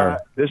hot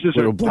car. This is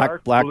a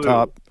black blue.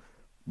 top.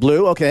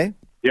 Blue. Okay.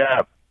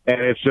 Yeah,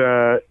 and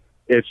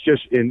it's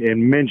just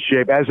in mint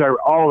shape, as are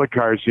all the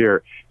cars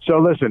here. So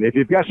listen, if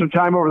you've got some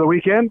time over the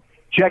weekend,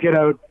 check it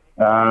out.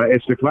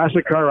 It's the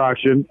Classic Car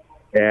Auction,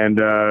 and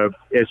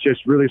it's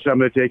just really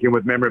something to take in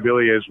with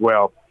memorabilia as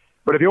well.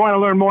 But if you want to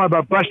learn more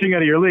about busting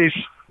out of your lease,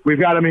 we've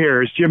got him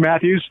here. It's Jim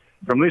Matthews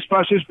from Lease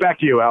Busters. Back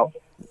to you, Al.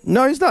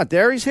 No, he's not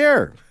there. He's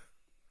here.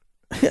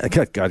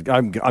 God,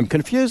 I'm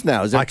confused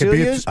now. Is there two of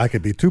you? I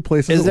could be two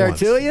places Is at there once.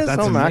 two of you?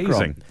 That's amazing.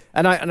 Mackerel.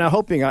 And I'm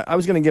hoping I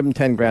was going to give him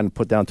 $10,000 to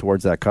put down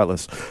towards that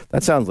Cutlass.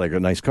 That sounds like a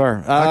nice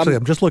car. Actually,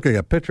 I'm just looking at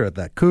a picture at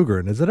that Cougar,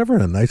 and is it ever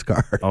in a nice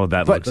car? Oh,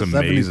 that looks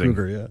amazing.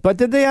 Cougar, yeah. But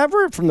did they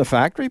ever, from the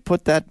factory,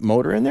 put that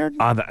motor in there?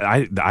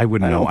 I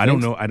wouldn't know. I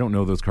don't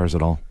know those cars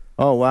at all.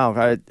 Oh wow,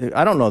 I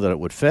don't know that it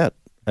would fit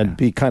and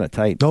be kind of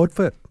tight. No, it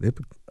fit.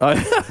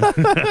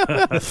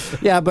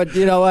 Yeah, but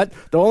you know what?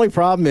 The only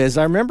problem is,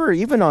 I remember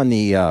even on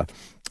the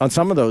on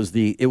some of those,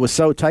 it was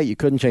so tight you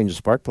couldn't change the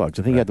spark plugs.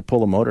 I think you had to pull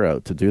the motor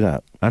out to do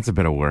that. That's a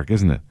bit of work,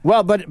 isn't it?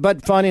 Well,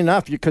 but funny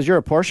enough, because you're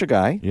a Porsche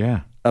guy,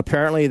 Yeah.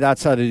 apparently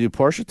that's how to do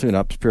Porsche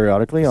tune-ups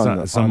periodically.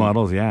 Some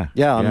models, yeah.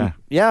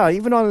 Yeah,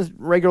 even on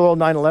regular old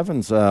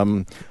 911s.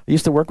 I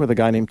used to work with a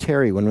guy named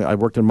Terry when I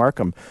worked in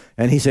Markham,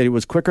 and he said it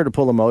was quicker to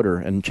pull a motor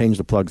and change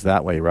the plugs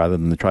that way rather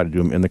than to try to do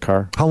them in the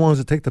car. How long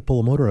does it take to pull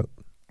a motor out?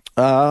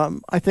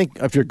 I think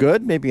if you're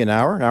good, maybe an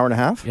hour and a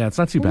half. Yeah, it's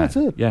not too bad. That's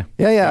it. Yeah.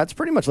 It's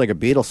pretty much like a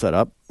Beetle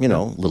setup. You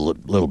know,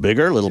 little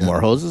bigger, a little more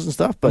hoses and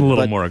stuff, but a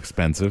little more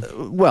expensive.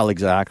 Well,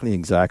 exactly.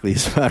 As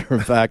a matter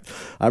of fact,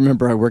 I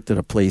remember I worked at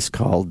a place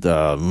called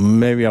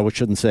maybe I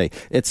shouldn't say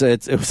it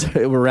was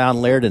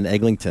around Laird and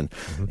Eglinton,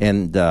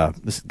 and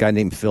this guy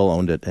named Phil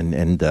owned it,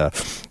 and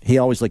he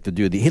always liked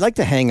to he liked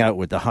to hang out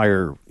with the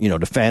higher,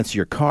 the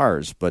fancier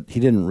cars, but he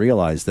didn't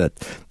realize that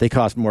they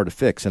cost more to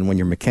fix, and when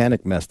your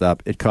mechanic messed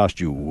up, it cost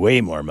you way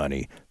more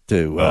money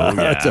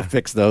to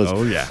fix those.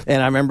 Oh, yeah.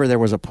 And I remember there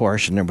was a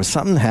Porsche, and there was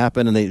something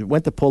happened, and they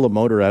went to pull the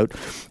motor out,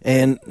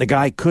 and the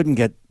guy couldn't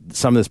get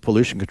some of this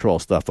pollution control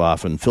stuff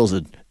off, and Phil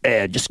said,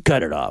 just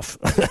cut it off.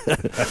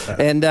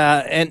 and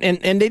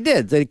they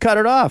did. They cut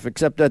it off,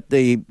 except that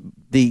the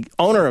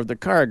owner of the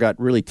car got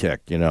really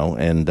ticked,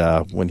 and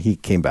when he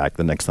came back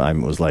the next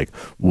time, it was like,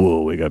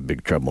 whoa, we got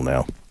big trouble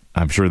now.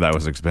 I'm sure that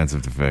was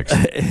expensive to fix.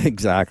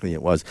 Exactly,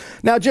 it was.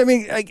 Now,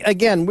 Jimmy,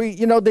 again,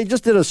 they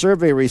just did a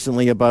survey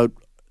recently about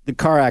the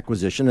car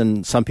acquisition,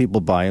 and some people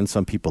buy and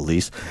some people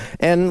lease.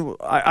 And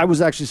I was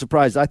actually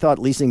surprised. I thought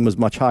leasing was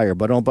much higher,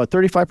 but about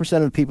 35%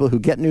 of the people who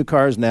get new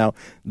cars now,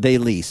 they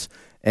lease,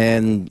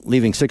 and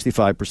leaving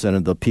 65%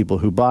 of the people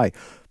who buy.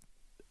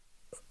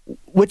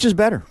 Which is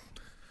better?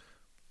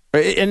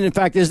 And in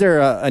fact, is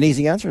there an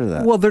easy answer to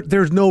that? Well,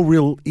 there's no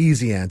real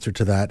easy answer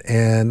to that,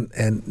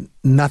 and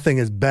nothing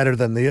is better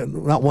than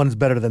not one's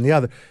better than the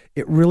other.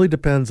 It really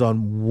depends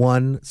on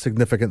one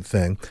significant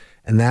thing,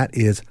 and that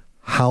is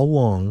how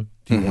long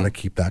do you want to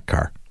keep that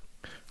car?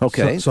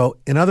 Okay. So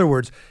in other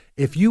words,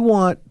 if you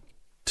want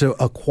to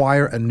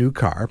acquire a new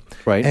car,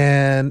 right,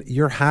 and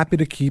you're happy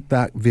to keep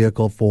that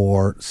vehicle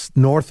for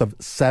north of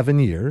 7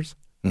 years,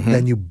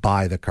 then you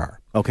buy the car.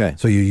 Okay.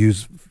 So you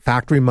use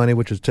factory money,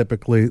 which is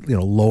typically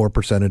lower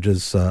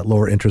percentages,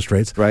 lower interest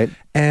rates, right?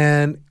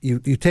 And you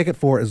take it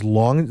for the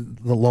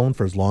loan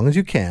for as long as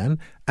you can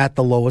at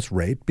the lowest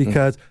rate,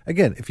 because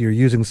again, if you're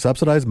using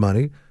subsidized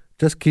money,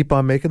 just keep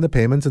on making the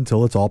payments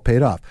until it's all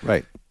paid off.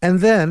 Right. And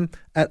then,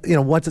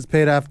 once it's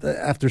paid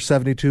after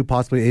 72,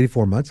 possibly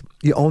 84 months,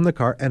 you own the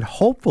car, and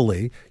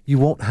hopefully you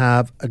won't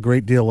have a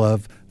great deal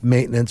of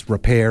maintenance,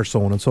 repair,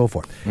 so on and so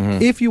forth.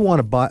 If you want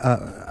to buy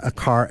a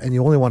car and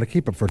you only want to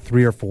keep it for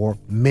 3 or 4,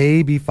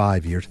 maybe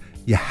 5 years,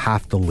 you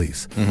have to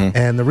lease.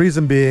 And the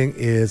reason being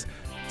is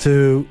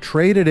to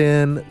trade it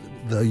in.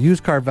 The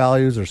used car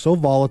values are so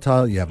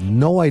volatile. You have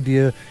no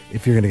idea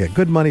if you're going to get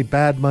good money,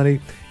 bad money.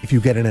 If you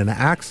get in an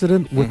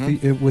accident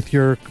with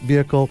your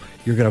vehicle,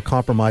 you're going to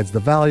compromise the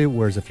value.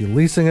 Whereas if you're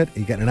leasing it,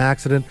 you get in an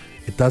accident,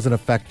 it doesn't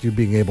affect you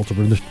being able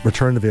to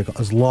return the vehicle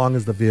as long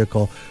as the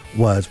vehicle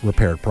was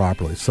repaired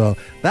properly. So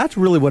that's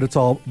really what it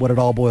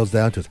all boils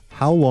down to: is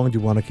how long do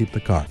you want to keep the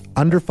car?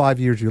 Under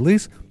 5 years, you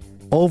lease.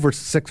 Over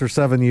 6 or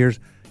 7 years,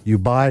 you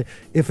buy.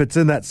 If it's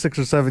in that 6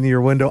 or 7 year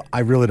window,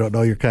 I really don't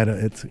know.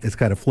 It's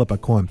kind of flip a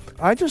coin.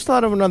 I just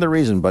thought of another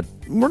reason, but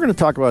we're going to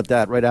talk about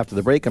that right after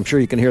the break. I'm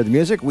sure you can hear the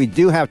music. We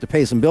do have to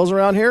pay some bills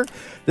around here.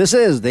 This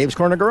is Dave's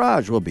Corner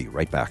Garage. We'll be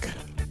right back.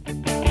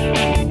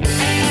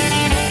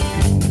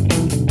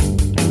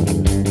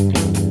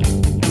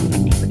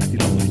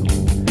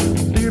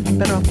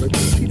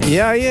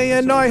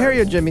 Yeah. No, I hear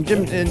you, Jimmy.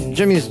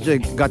 Jimmy's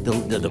got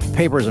the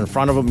papers in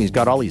front of him. He's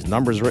got all these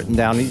numbers written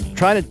down. He's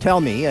trying to tell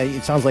me.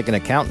 It sounds like an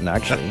accountant,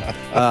 actually.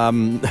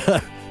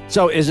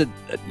 So is it,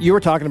 you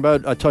were talking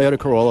about a Toyota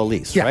Corolla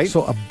lease, right?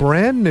 So a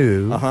brand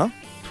new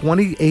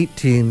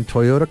 2018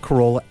 Toyota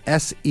Corolla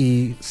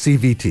SE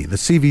CVT. The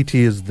CVT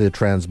is the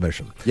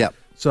transmission. Yep.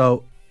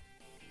 So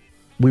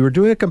we were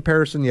doing a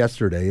comparison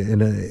yesterday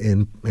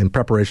in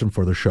preparation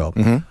for the show.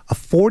 A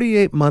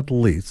 48-month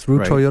lease through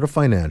Toyota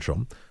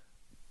Financial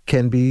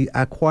can be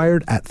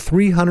acquired at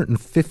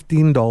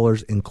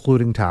 $315,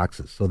 including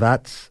taxes. So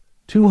that's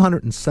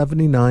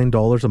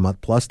 $279 a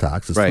month plus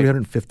taxes,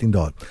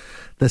 $315.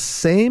 The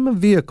same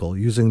vehicle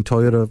using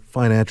Toyota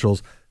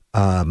Financial's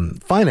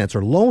finance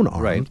or loan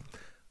arm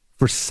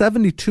for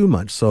 72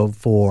 months, so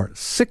for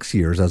 6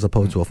 years as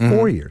opposed to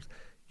 4 years,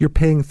 you're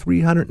paying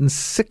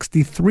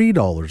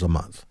 $363 a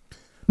month.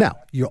 Now,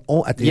 you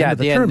own at the end of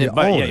the term, you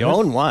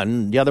own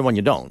one, the other one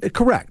you don't.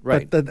 Correct,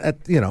 right? But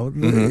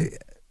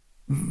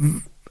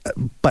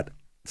but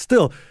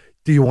still,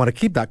 do you want to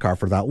keep that car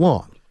for that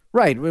long?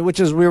 Right, which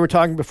is, we were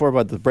talking before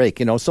about the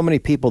break. So many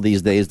people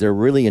these days, they're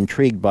really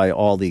intrigued by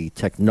all the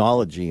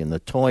technology and the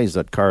toys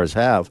that cars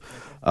have.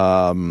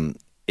 And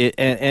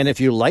if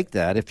you like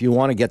that, if you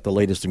want to get the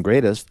latest and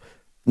greatest,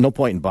 no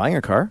point in buying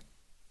a car.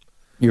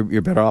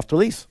 You're better off to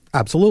lease.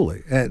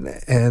 Absolutely,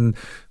 and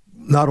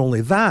not only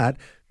that,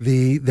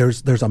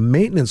 there's a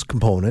maintenance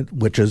component,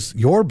 which is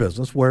your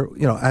business, where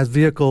as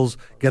vehicles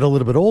get a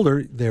little bit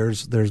older,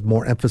 there's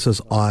more emphasis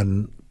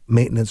on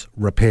maintenance,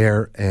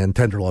 repair, and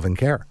tender loving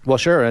care. Well,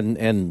 sure,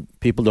 and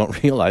people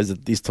don't realize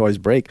that these toys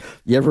break.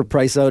 You ever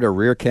price out a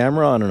rear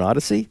camera on an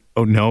Odyssey?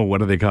 Oh no, what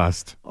do they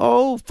cost?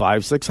 Oh,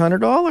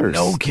 $500-$600.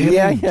 No kidding.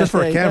 Yeah, just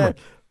for a camera.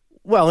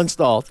 Well,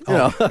 installed.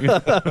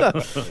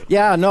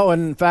 Yeah, no.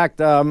 In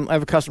fact, I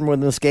have a customer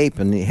with an Escape,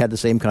 and he had the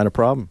same kind of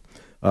problem.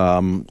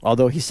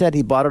 Although he said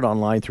he bought it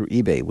online through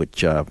eBay,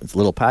 which it's a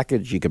little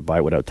package. You could buy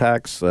it without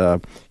tax.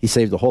 He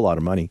saved a whole lot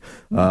of money.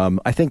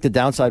 I think the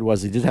downside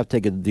was he did have to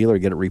take it to the dealer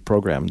and get it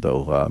reprogrammed,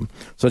 though.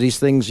 So these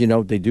things,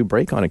 they do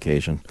break on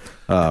occasion.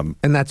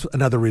 And that's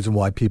another reason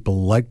why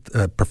people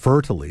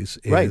prefer to lease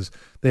is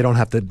they don't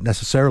have to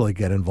necessarily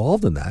get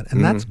involved in that,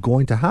 and that's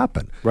going to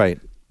happen. Right.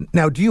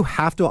 Now, do you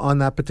have to, on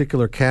that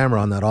particular camera,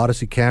 on that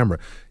Odyssey camera,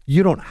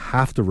 you don't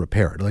have to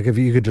repair it. Like if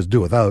you could just do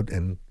without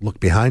and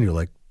look behind you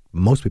like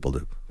most people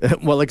do.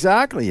 Well,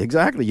 exactly.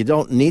 You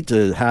don't need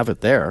to have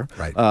it there.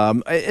 Right.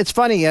 It's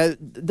funny.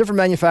 Different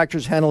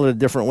manufacturers handle it a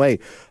different way.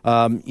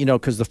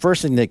 Because the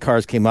first thing that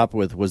cars came up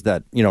with was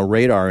that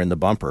radar in the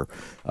bumper.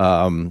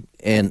 And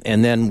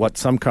then what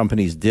some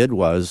companies did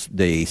was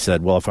they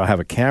said, well, if I have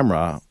a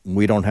camera,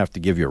 we don't have to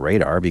give you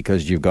radar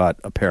because you've got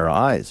a pair of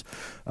eyes.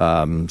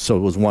 So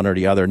it was one or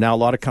the other. Now a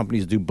lot of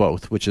companies do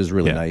both, which is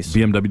really nice.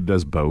 BMW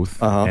does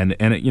both, and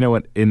you know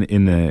what?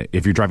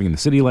 If you're driving in the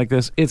city like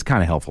this, it's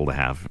kind of helpful to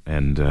have.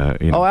 And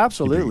oh,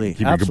 absolutely,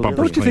 keep your bumpers Don't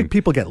you clean. think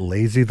people get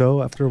lazy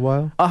though after a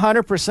while?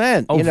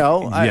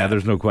 100%. Yeah,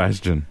 there's no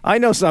question. I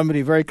know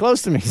somebody very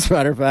close to me, as a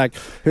matter of fact,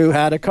 who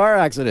had a car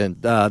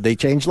accident. They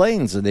changed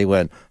lanes, and they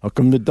went, "How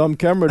come the dumb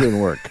camera didn't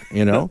work?"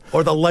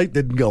 Or the light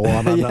didn't go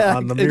on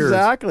the mirrors.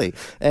 Exactly.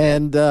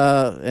 And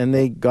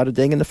they got a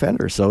ding in the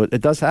fender. So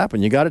it does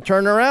happen. You got to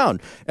turn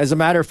around. As a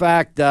matter of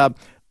fact,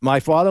 my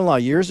father-in-law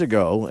years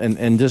ago,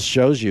 and this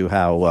shows you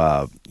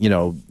how,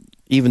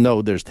 even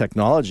though there's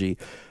technology,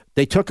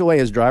 they took away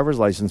his driver's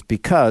license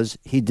because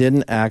he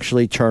didn't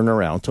actually turn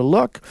around to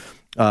look.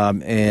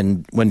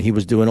 And when he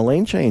was doing a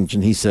lane change,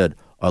 and he said,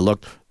 I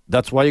looked.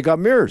 That's why you got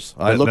mirrors.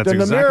 I looked in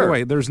the mirror.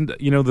 Right. There's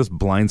this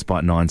blind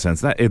spot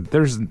nonsense.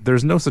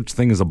 There's no such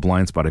thing as a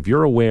blind spot. If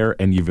you're aware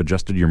and you've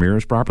adjusted your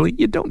mirrors properly,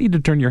 you don't need to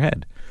turn your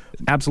head.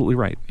 Absolutely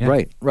right.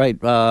 Yeah. Right.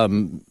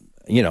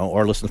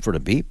 or listen for the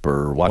beep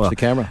or watch the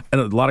camera.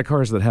 And a lot of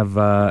cars that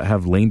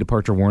have lane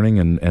departure warning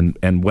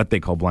and what they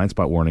call blind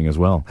spot warning as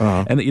well.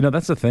 Uh-huh. And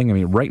that's the thing. I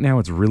mean, right now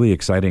it's really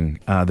exciting.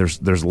 There's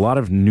a lot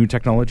of new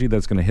technology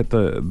that's going to hit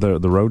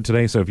the road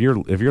today. So if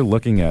you're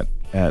looking at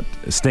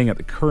staying at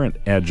the current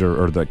edge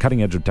or the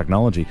cutting edge of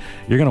technology,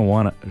 you're going to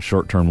want a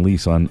short-term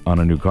lease on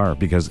a new car,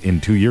 because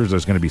in 2 years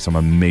there's going to be some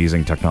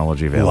amazing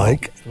technology available.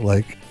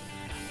 Like.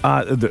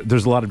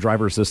 There's a lot of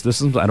driver assist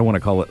systems. I don't want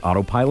to call it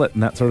autopilot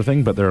and that sort of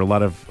thing, but there are a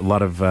lot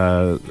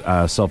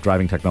of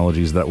self-driving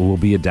technologies that will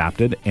be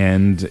adapted,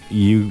 and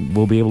you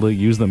will be able to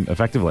use them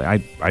effectively.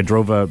 I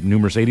drove a new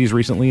Mercedes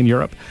recently in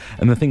Europe,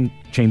 and the thing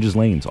changes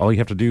lanes. All you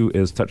have to do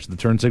is touch the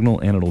turn signal,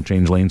 and it'll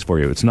change lanes for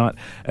you. It's not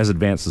as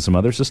advanced as some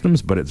other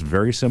systems, but it's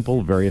very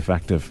simple, very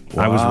effective.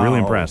 Wow. I was really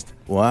impressed.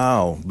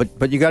 Wow.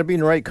 But you got to be in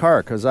the right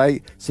car, because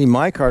I see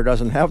my car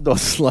doesn't have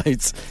those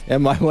lights,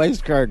 and my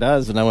wife's car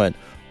does, and I went,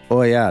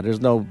 oh, yeah, there's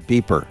no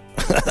beeper.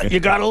 You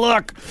got to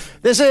look.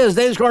 This is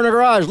Dave's Corner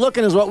Garage.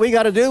 Looking is what we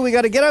got to do. We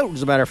got to get out,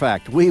 as a matter of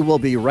fact. We will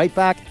be right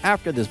back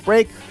after this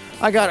break.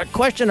 I got a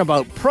question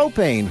about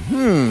propane.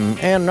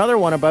 And another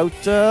one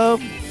about a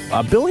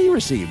bill he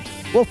received.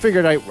 We'll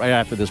figure it out right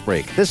after this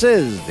break. This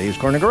is Dave's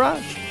Corner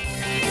Garage.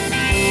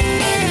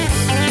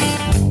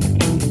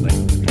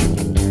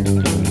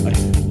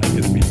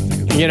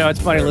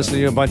 It's funny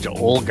listening to a bunch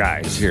of old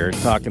guys here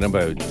talking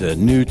about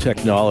new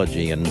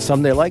technology, and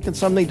some they like and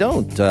some they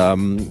don't.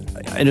 And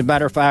as a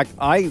matter of fact,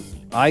 I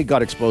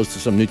got exposed to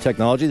some new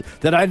technology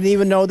that I didn't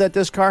even know that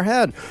this car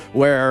had,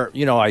 where,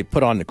 I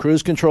put on the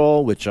cruise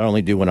control, which I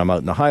only do when I'm out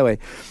in the highway,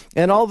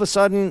 and all of a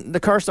sudden the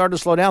car started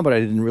to slow down, but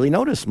I didn't really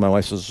notice. My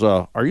wife says,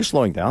 are you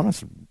slowing down? I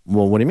said,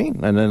 well, what do you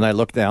mean? And then I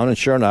looked down, and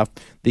sure enough,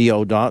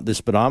 the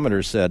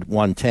speedometer said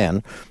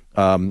 110.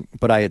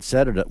 But I had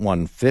set it at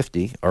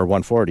 150 or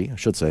 140, I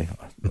should say.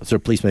 So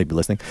police may be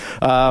listening.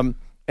 And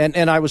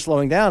I was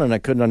slowing down, and I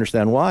couldn't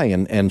understand why.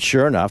 And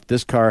sure enough,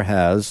 this car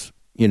has,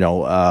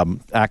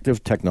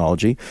 active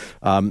technology.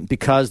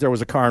 Because there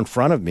was a car in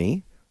front of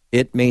me,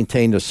 it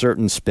maintained a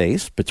certain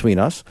space between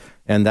us,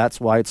 and that's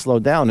why it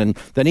slowed down. And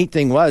the neat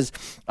thing was,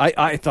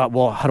 I thought,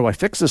 well, how do I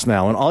fix this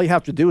now? And all you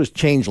have to do is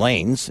change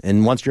lanes.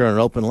 And once you're in an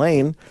open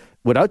lane,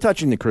 without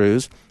touching the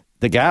cruise,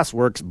 the gas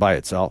works by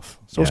itself.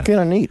 So it's kind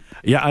of neat.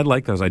 Yeah, I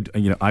like those. I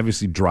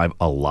obviously drive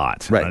a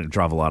lot. Right. I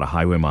drive a lot of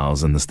highway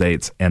miles in the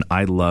States, and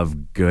I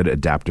love good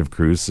adaptive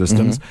cruise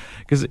systems,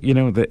 because you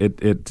don't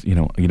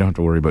have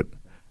to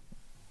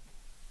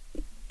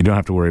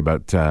worry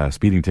about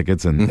speeding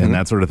tickets and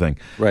that sort of thing.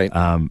 Right.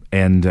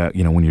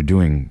 When you're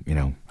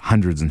doing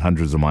hundreds and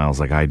hundreds of miles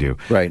like I do,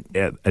 right,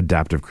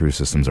 adaptive cruise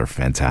systems are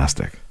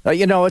fantastic.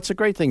 It's a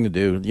great thing to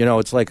do.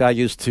 It's like I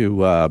used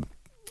to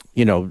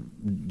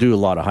do a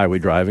lot of highway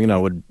driving, and I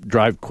would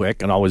drive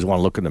quick and always want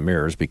to look in the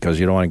mirrors because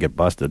you don't want to get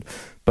busted.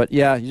 But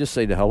yeah, you just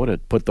say to hell with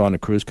it, put on the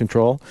cruise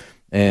control,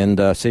 and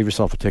save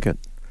yourself a ticket.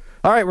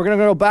 All right, we're going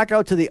to go back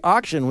out to the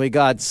auction. We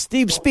got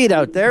Steve Speed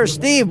out there.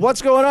 Steve,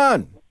 what's going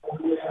on?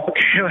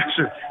 Okay,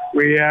 listen,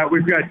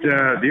 we've got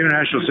the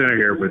International Center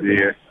here with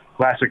the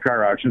classic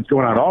car auction. It's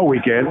going on all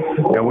weekend,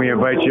 and we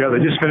invite you.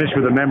 They just finished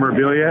with the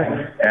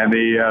memorabilia, and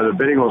the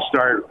bidding will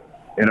start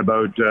in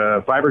about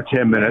 5 or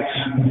 10 minutes.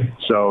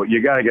 So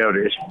you got to get out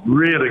here. It's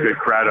really good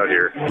crowd out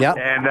here. Yep.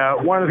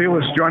 And one of the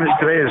people who's joined us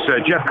today is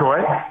Jeff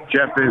Coy.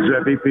 Jeff is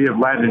VP of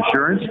Land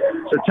Insurance.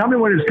 So tell me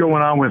what is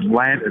going on with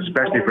Land,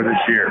 especially for this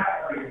year.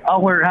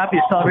 We're happy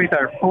to celebrate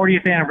our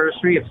 40th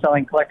anniversary of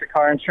selling collector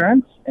car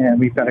insurance, and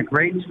we've got a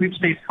great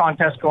sweepstakes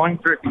contest going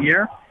throughout the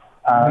year.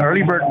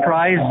 Early bird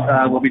prize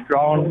will be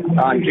drawn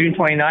on June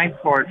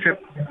 29th for a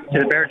trip to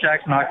the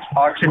Barrett-Jackson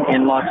auction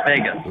in Las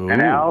Vegas. Ooh.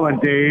 And Al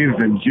and Dave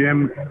and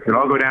Jim can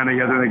all go down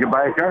together and they can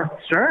buy a car?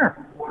 Sure.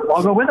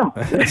 I'll go with them.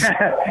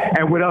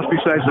 And what else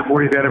besides the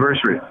 40th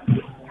anniversary?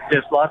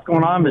 There's lots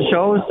going on with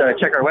shows.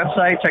 Check our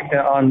website. Check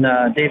on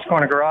Dave's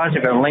Corner Garage.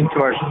 I've got a link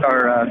to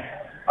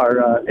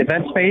our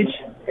events page,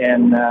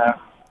 and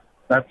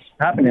that's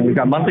happening. We've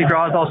got monthly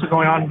draws also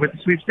going on with the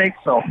sweepstakes,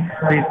 so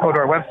please go to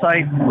our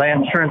website,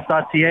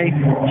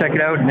 landinsurance.ca, check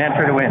it out, and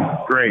enter to win.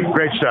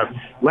 Great stuff.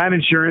 Land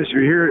Insurance, if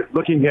you're here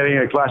looking at getting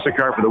a classic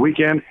car for the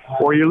weekend,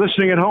 or you're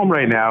listening at home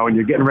right now and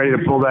you're getting ready to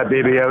pull that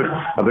baby out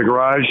of the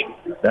garage,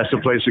 that's the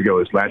place to go.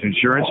 It's Land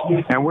Insurance.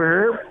 And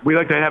we're here. We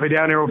like to have you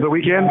down here over the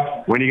weekend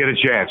when you get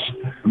a chance.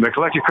 From the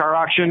collector car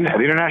auction at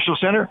the International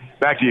Center,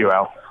 back to you,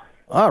 Al.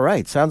 All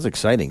right, sounds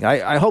exciting.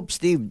 I hope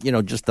Steve,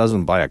 just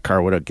doesn't buy a car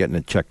without getting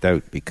it checked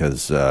out,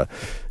 because,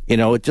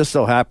 it just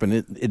so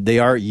happened they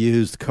are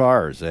used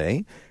cars,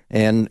 eh?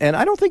 And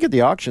I don't think at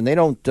the auction they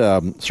don't.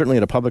 Certainly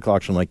at a public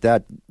auction like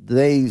that,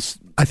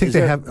 I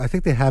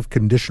think they have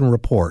condition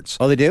reports.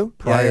 Oh, they do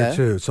prior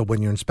to. So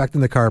when you're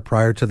inspecting the car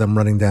prior to them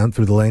running down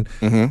through the lane,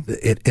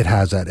 it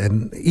has that,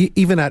 and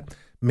even at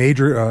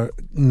major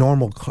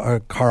normal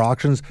car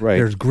auctions, right,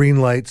 there's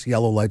green lights,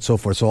 yellow lights, so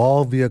forth. So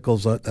all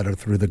vehicles that are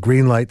through the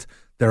green lights,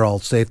 they're all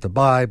safe to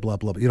buy, blah,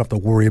 blah, blah. You don't have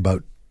to worry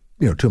about,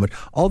 too much.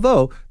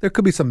 Although there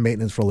could be some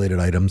maintenance-related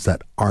items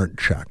that aren't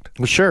checked.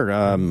 Well, sure.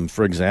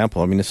 For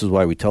example, this is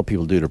why we tell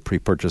people to do the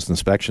pre-purchase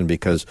inspection,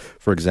 because,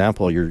 for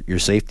example, your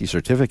safety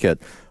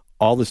certificate,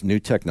 all this new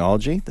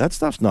technology, that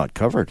stuff's not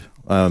covered.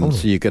 So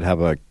you could have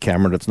a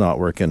camera that's not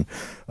working.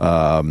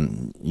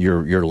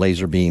 Your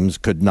laser beams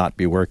could not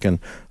be working.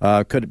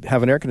 Could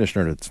have an air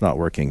conditioner that's not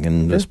working.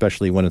 And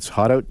especially when it's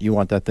hot out, you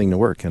want that thing to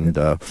work. And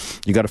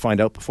you got to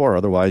find out before.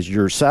 Otherwise,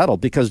 you're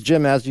saddled. Because,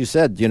 Jim, as you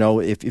said,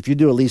 if you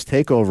do a lease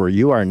takeover,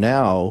 you are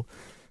now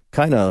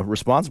kind of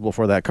responsible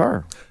for that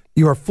car.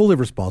 You are fully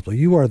responsible.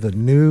 You are the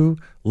new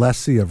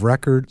lessee of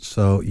record,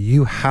 so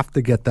you have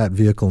to get that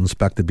vehicle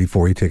inspected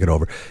before you take it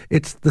over.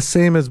 It's the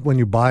same as when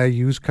you buy a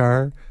used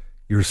car.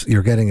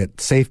 You're getting it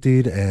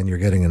safetied and you're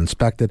getting it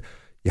inspected.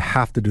 You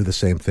have to do the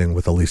same thing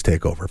with a lease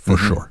takeover, for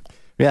sure.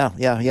 Yeah.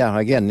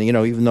 Again,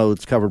 even though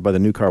it's covered by the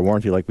new car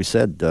warranty, like we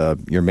said,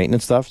 your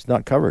maintenance stuff's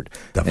not covered.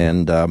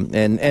 Definitely.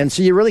 And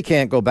so you really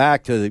can't go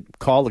back to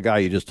call the guy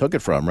you just took it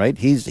from, right?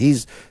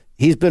 He's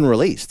been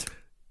released.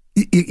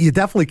 You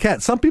definitely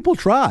can't. Some people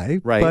try,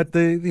 right? But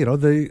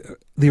the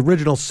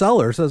original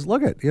seller says,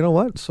 "Look, you know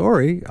what?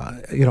 Sorry,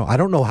 I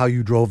don't know how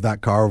you drove that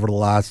car over the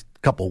last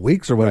couple of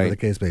weeks or whatever the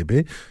case may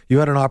be. You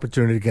had an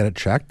opportunity to get it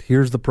checked.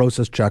 Here's the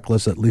process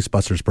checklist that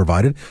LeaseBusters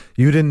provided.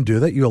 You didn't do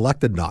that. You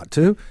elected not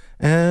to,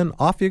 and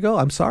off you go.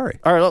 I'm sorry."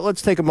 All right,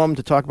 let's take a moment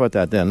to talk about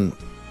that then.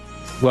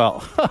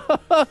 Well,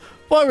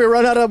 boy, we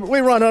run out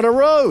of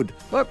road.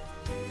 Look.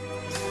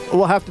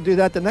 We'll have to do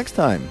that the next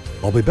time.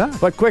 I'll be back.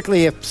 But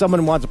quickly, if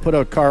someone wants to put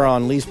a car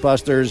on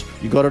LeaseBusters,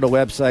 you go to the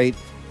website.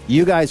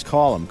 You guys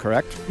call them,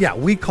 correct? Yeah,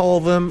 we call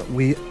them.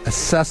 We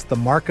assess the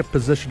market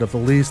position of the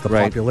lease, the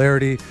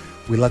popularity.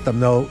 We let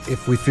them know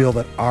if we feel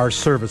that our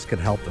service can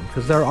help them.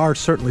 Because there are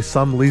certainly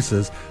some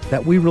leases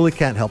that we really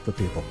can't help the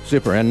people.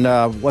 Super. And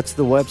what's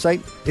the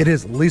website? It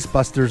is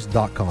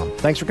leasebusters.com.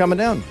 Thanks for coming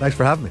down. Thanks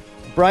for having me.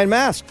 Brian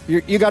Mask,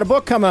 you got a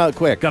book coming out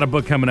quick. Got a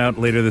book coming out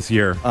later this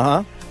year.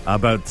 Uh-huh.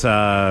 About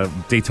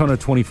Daytona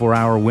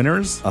 24-hour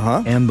winners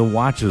and the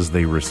watches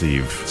they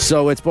receive.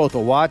 So it's both a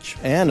watch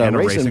and a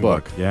racing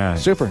book. Yeah.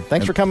 Super.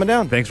 Thanks for coming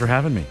down. Thanks for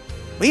having me.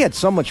 We had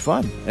so much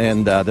fun,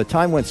 and the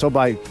time went so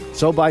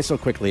so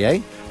quickly, eh?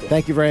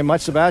 Thank you very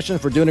much, Sebastian,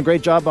 for doing a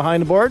great job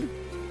behind the board.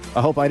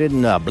 I hope I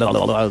didn't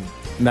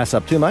mess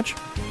up too much.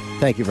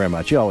 Thank you very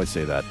much. You always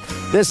say that.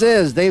 This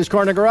is Dave's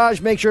Corner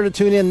Garage. Make sure to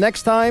tune in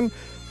next time,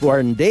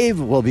 when Dave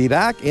will be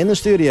back in the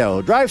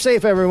studio. Drive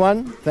safe,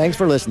 everyone. Thanks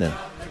for listening.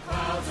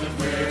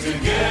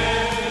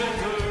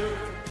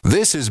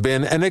 This has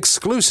been an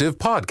exclusive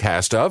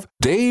podcast of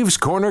Dave's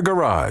Corner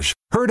Garage.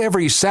 Heard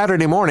every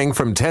Saturday morning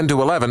from 10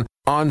 to 11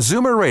 on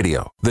Zoomer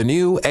Radio, the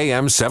new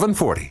AM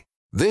 740.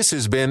 This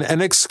has been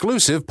an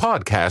exclusive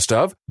podcast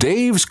of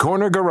Dave's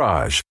Corner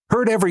Garage.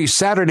 Heard every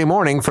Saturday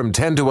morning from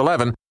 10 to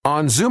 11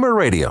 on Zoomer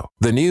Radio,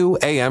 the new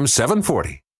AM 740.